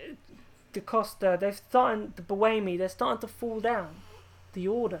Costa, the Buemi, they're starting to fall down the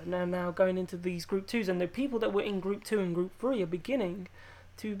order now going into these Group 2s, and the people that were in Group 2 and Group 3 are beginning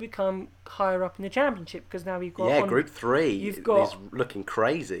to become higher up in the championship, because now you've got Group 3 is looking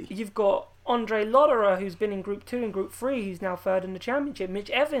crazy. You've got Andre Lotterer, who's been in Group 2 and Group 3, who's now 3rd in the championship. Mitch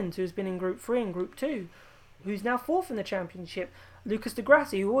Evans, who's been in Group 3 and Group 2, who's now 4th in the championship. Lucas Di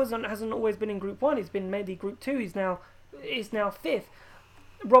Grassi, who hasn't always been in Group 1, he's been mainly Group 2, is now 5th.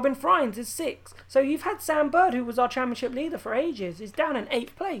 Robin Friends is 6th. So you've had Sam Bird, who was our championship leader for ages, is down in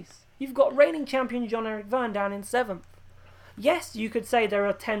 8th place. You've got reigning champion Jean-Eric Vergne down in 7th. Yes, you could say there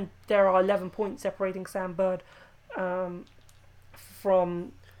are 11 points separating Sam Bird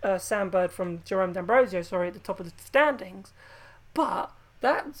from Jerome D'Ambrosio, at the top of the standings. But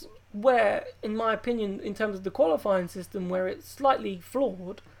that's where, in my opinion, in terms of the qualifying system, where it's slightly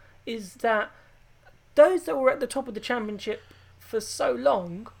flawed, is that those that were at the top of the championship for so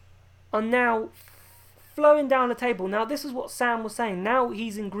long are now flowing down the table. Now, this is what Sam was saying. Now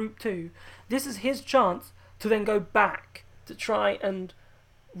he's in Group 2. This is his chance to then go back to try and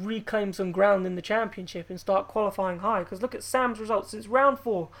reclaim some ground in the championship and start qualifying high. Because look at Sam's results since round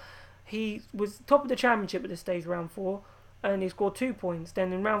 4. He was top of the championship at this stage, round 4, and he scored 2 points.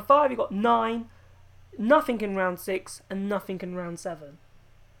 Then in round 5 he got 9, nothing in round 6, and nothing in round 7.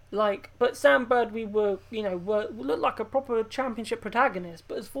 But Sam Bird, looked like a proper championship protagonist,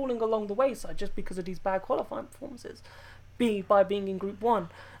 but is falling along the wayside just because of these bad qualifying performances, by being in Group 1.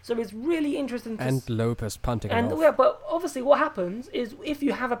 So it's really interesting. Lopez punting off. Yeah, but obviously what happens is if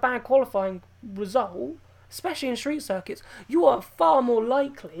you have a bad qualifying result, especially in street circuits, you are far more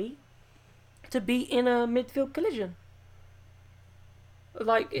likely to be in a midfield collision.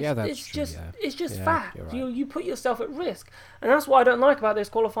 It's just fact. Right. You put yourself at risk, and that's what I don't like about this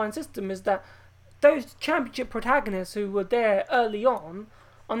qualifying system, is that those championship protagonists who were there early on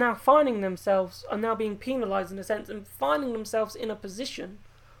are now being penalised in a sense, and finding themselves in a position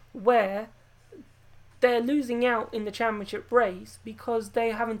where they're losing out in the championship race because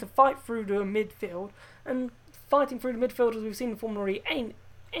they're having to fight through the midfield, and fighting through the midfield, as we've seen in Formula E, ain't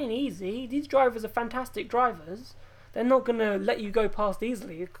easy. These drivers are fantastic drivers. They're not going to let you go past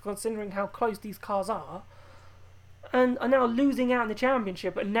easily, considering how close these cars are. And are now losing out in the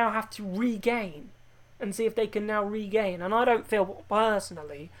championship, and now have to regain and see if they can now regain. And I don't think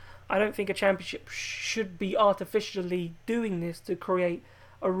a championship should be artificially doing this to create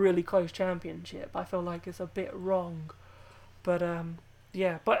a really close championship. I feel like it's a bit wrong. But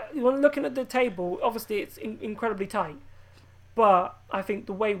But when looking at the table, obviously it's incredibly tight. But I think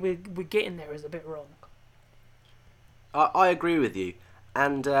the way we're getting there is a bit wrong. I agree with you,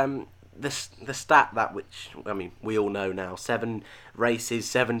 and the stat we all know now: 7 races,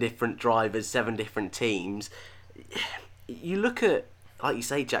 7 different drivers, 7 different teams. You look at, like you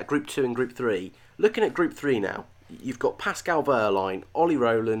say, Jack, Group 2 and Group 3. Looking at Group 3 now, you've got Pascal Wehrlein, Ollie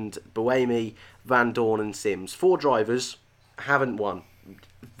Rowland, Buemi, Van Dorn, and Sims. 4 drivers haven't won.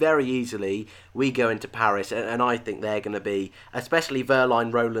 Very easily, we go into Paris, and I think they're going to be, especially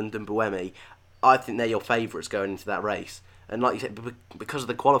Wehrlein, Rowland, and Buemi. I think they're your favourites going into that race. And like you said, because of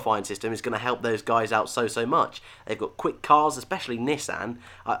the qualifying system, it's going to help those guys out so much. They've got quick cars, especially Nissan.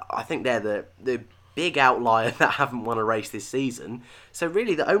 I think they're the big outlier that haven't won a race this season. So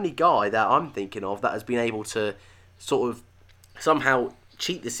really the only guy that I'm thinking of that has been able to sort of somehow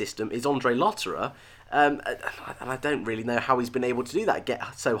cheat the system is Andre Lotterer. And I don't really know how he's been able to do that, get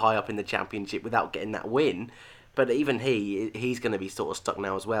so high up in the championship without getting that win. But even he's going to be sort of stuck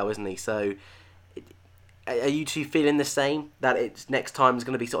now as well, isn't he? So are you two feeling the same, that it's next time is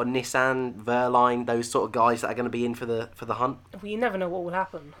going to be sort of Nissan, Wehrlein, those sort of guys that are going to be in for the hunt? Well, you never know what will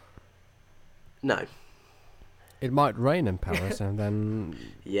happen. No. It might rain in Paris, and then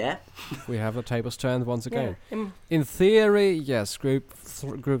we have the tables turned once again. Yeah. In theory, yes, groups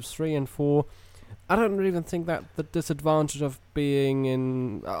 3 and 4 I don't even think that the disadvantage of being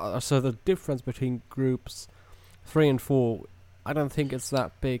in... so the difference between groups 3 and 4, I don't think it's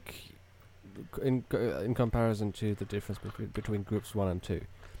that big in comparison to the difference between groups 1 and 2.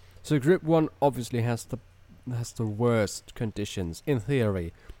 So group 1 obviously has the worst conditions, in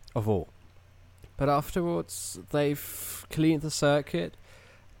theory, of all. But afterwards, they've cleaned the circuit,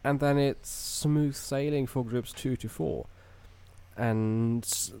 and then it's smooth sailing for groups 2 to 4. And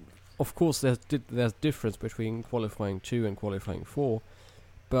of course, there's difference between qualifying 2 and qualifying 4,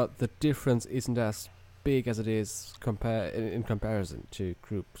 but the difference isn't as big as it is in comparison to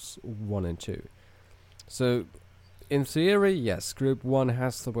groups 1 and 2. So, in theory, yes, group 1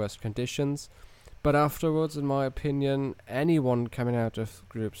 has the worst conditions, but afterwards, in my opinion, anyone coming out of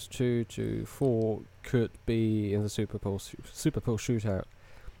groups 2 to 4 could be in the Super Pole shootout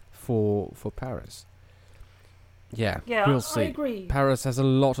for Paris. Yeah, we'll see. I agree. Paris has a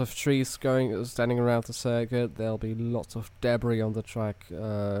lot of trees standing around the circuit. There'll be lots of debris on the track,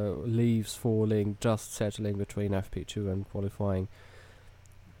 leaves falling, dust settling between FP2 and qualifying.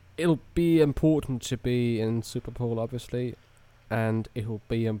 It'll be important to be in Superpole, obviously, and it'll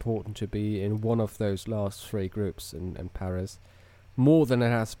be important to be in one of those last 3 groups in Paris, more than it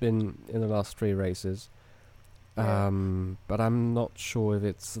has been in the last 3 races. But I'm not sure if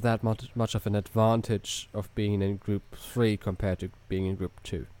it's that much of an advantage of being in Group 3 compared to being in Group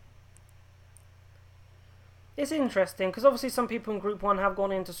 2. It's interesting, because obviously some people in Group 1 have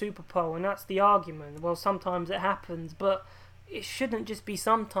gone into Superpole, and that's the argument. Well, sometimes it happens, but it shouldn't just be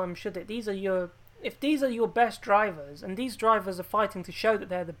sometimes, should it? If these are your best drivers, and these drivers are fighting to show that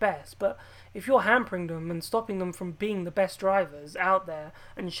they're the best, but if you're hampering them and stopping them from being the best drivers out there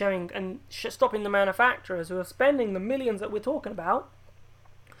and stopping the manufacturers who are spending the millions that we're talking about,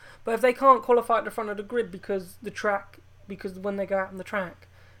 but if they can't qualify at the front of the grid because when they go out on the track,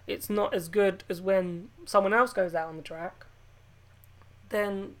 it's not as good as when someone else goes out on the track,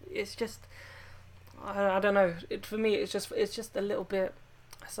 then it's just, I don't know. For me, it's just a little bit.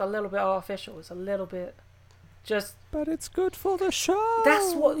 It's a little bit artificial. It's a little bit just... But it's good for the show!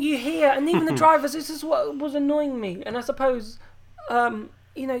 That's what you hear. And even the drivers, this is what was annoying me. And I suppose,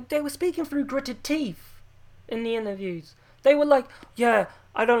 they were speaking through gritted teeth in the interviews. They were like, yeah,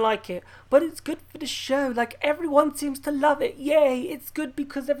 I don't like it, but it's good for the show. Like, everyone seems to love it. Yay, it's good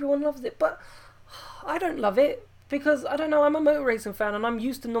because everyone loves it. But I don't love it. Because, I don't know, I'm a motor racing fan and I'm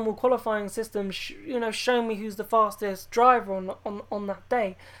used to normal qualifying systems, showing me who's the fastest driver on that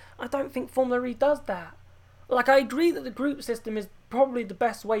day. I don't think Formula E does that. Like, I agree that the group system is probably the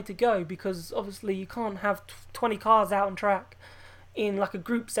best way to go, because obviously you can't have 20 cars out on track in like a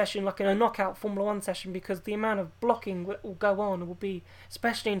group session, like in a knockout Formula 1 session, because the amount of blocking that will go on will be,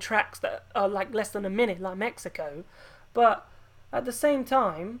 especially in tracks that are like less than a minute, like Mexico. But at the same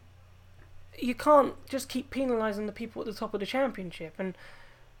time, you can't just keep penalising the people at the top of the championship. And,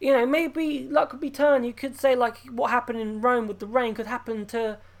 maybe luck could be turned. You could say, like, what happened in Rome with the rain could happen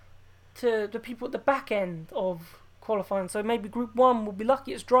to the people at the back end of qualifying. So maybe Group 1 will be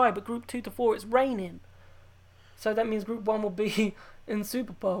lucky it's dry, but Group 2 to 4 it's raining. So that means Group 1 will be in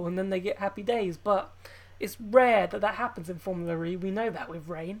Superpole, and then they get happy days. But it's rare that happens in Formula E. We know that with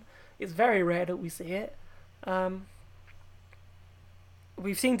rain. It's very rare that we see it.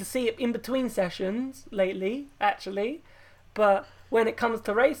 We've seemed to see it in between sessions lately, actually, but when it comes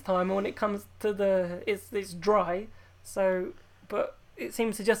to race time, or when it comes to it's dry. So, but it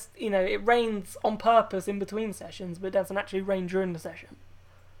seems to just, it rains on purpose in between sessions, but it doesn't actually rain during the session.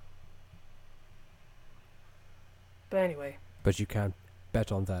 But anyway. But you can't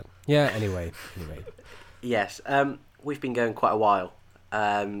bet on that. Yeah, anyway. Yes, we've been going quite a while,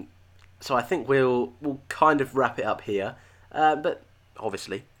 so I think we'll kind of wrap it up here, but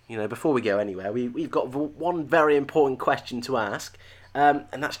obviously, before we go anywhere, we've got one very important question to ask, and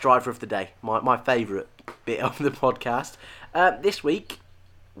that's driver of the day, my favourite bit of the podcast. This week,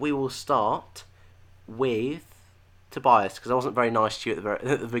 we will start with Tobias, because I wasn't very nice to you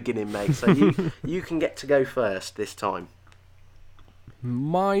at the beginning, mate, so you can get to go first this time.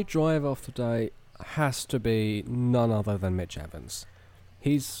 My driver of the day has to be none other than Mitch Evans.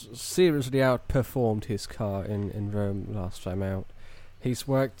 He's seriously outperformed his car in Rome last time out. He's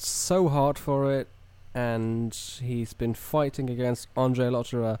worked so hard for it, and he's been fighting against Andre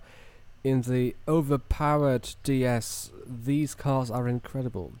Lotterer in the overpowered DS. These cars are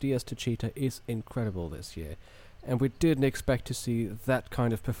incredible. DS Techeetah is incredible this year, and we didn't expect to see that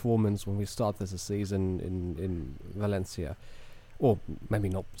kind of performance when we started the season in Valencia. Or maybe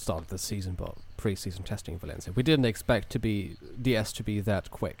not start of the season, but pre-season testing in Valencia. We didn't expect DS to be that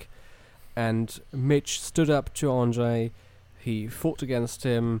quick. And Mitch stood up to Andre. He fought against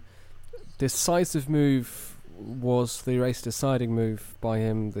him, decisive move was the race deciding move by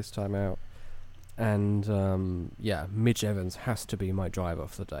him this time out. And Mitch Evans has to be my driver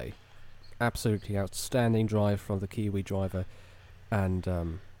of the day. Absolutely outstanding drive from the Kiwi driver.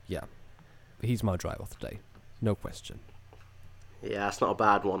 And he's my driver of the day. No question. Yeah, that's not a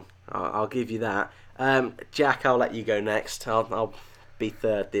bad one. I'll give you that. Jack, I'll let you go next. I'll be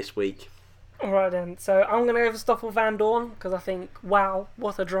third this week. Alright then, so I'm going to go for Stoffel Vandoorne, because I think, wow,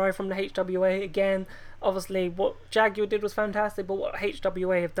 what a drive from the HWA. Again, obviously what Jaguar did was fantastic, but what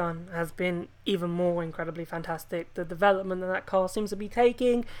HWA have done has been even more incredibly fantastic. The development that car seems to be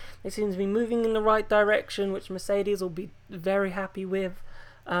taking, they seem to be moving in the right direction, which Mercedes will be very happy with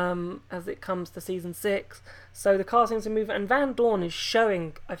as it comes to season 6. So the car seems to move, and Vandoorne is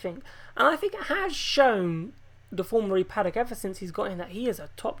showing, I think, and I think it has shown the Formula E paddock ever since he's got in that he is a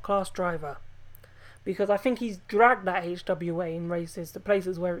top class driver. Because I think he's dragged that HWA in races to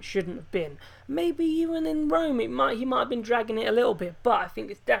places where it shouldn't have been. Maybe even in Rome he might have been dragging it a little bit, but I think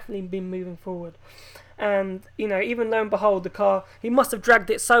it's definitely been moving forward. And, even lo and behold, the car, he must have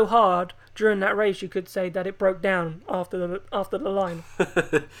dragged it so hard during that race, you could say, that it broke down after the line.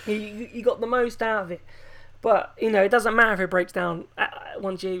 he got the most out of it. But, it doesn't matter if it breaks down.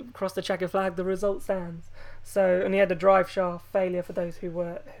 Once you cross the checkered flag, the result stands. So, and he had a drive shaft failure for those who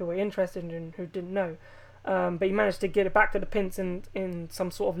were interested and who didn't know. But he managed to get it back to the pins in some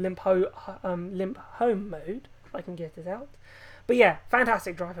sort of limp home mode, if I can get it out. But yeah,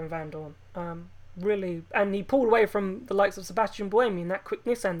 fantastic drive from Vandoorne. Really, and he pulled away from the likes of Sebastian Buemi in that quick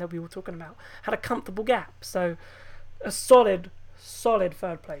Nissan that we were talking about. Had a comfortable gap. So, a solid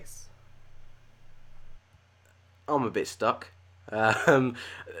third place. I'm a bit stuck. Those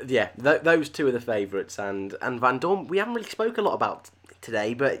two are the favourites, and Vandoorne we haven't really spoke a lot about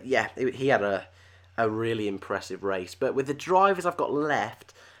today, but he had a really impressive race. But with the drivers I've got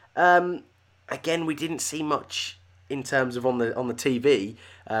left, again we didn't see much in terms of on the TV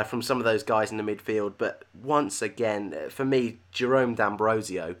from some of those guys in the midfield. But once again, for me, Jerome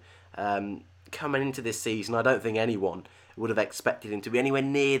D'Ambrosio coming into this season, I don't think anyone would have expected him to be anywhere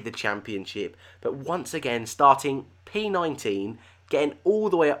near the championship. But once again, starting P19, getting all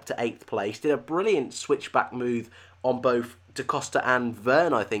the way up to 8th place, did a brilliant switchback move on both Da Costa and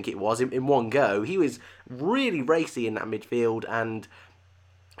Verne, I think it was, in one go. He was really racy in that midfield, and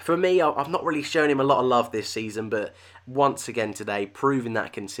for me, I've not really shown him a lot of love this season, but once again today, proving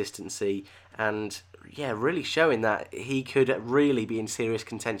that consistency and really showing that he could really be in serious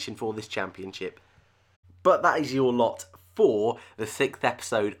contention for this championship. But that is your lot for the 6th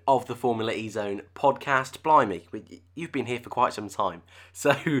episode of the Formula E Zone podcast. Blimey, you've been here for quite some time.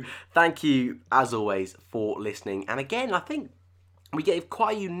 So thank you, as always, for listening. And again, I think we gave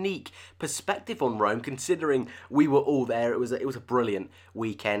quite a unique perspective on Rome, considering we were all there. It was a brilliant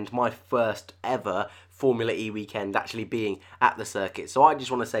weekend. My first ever Formula E weekend actually being at the circuit. So I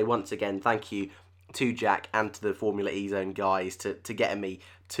just want to say once again, thank you to Jack and to the Formula E Zone guys to getting me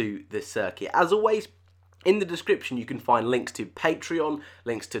to the circuit. As always, in the description you can find links to Patreon,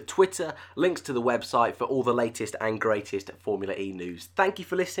 links to Twitter, links to the website for all the latest and greatest Formula E news. Thank you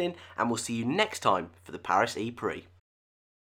for listening, and we'll see you next time for the Paris E-Prix.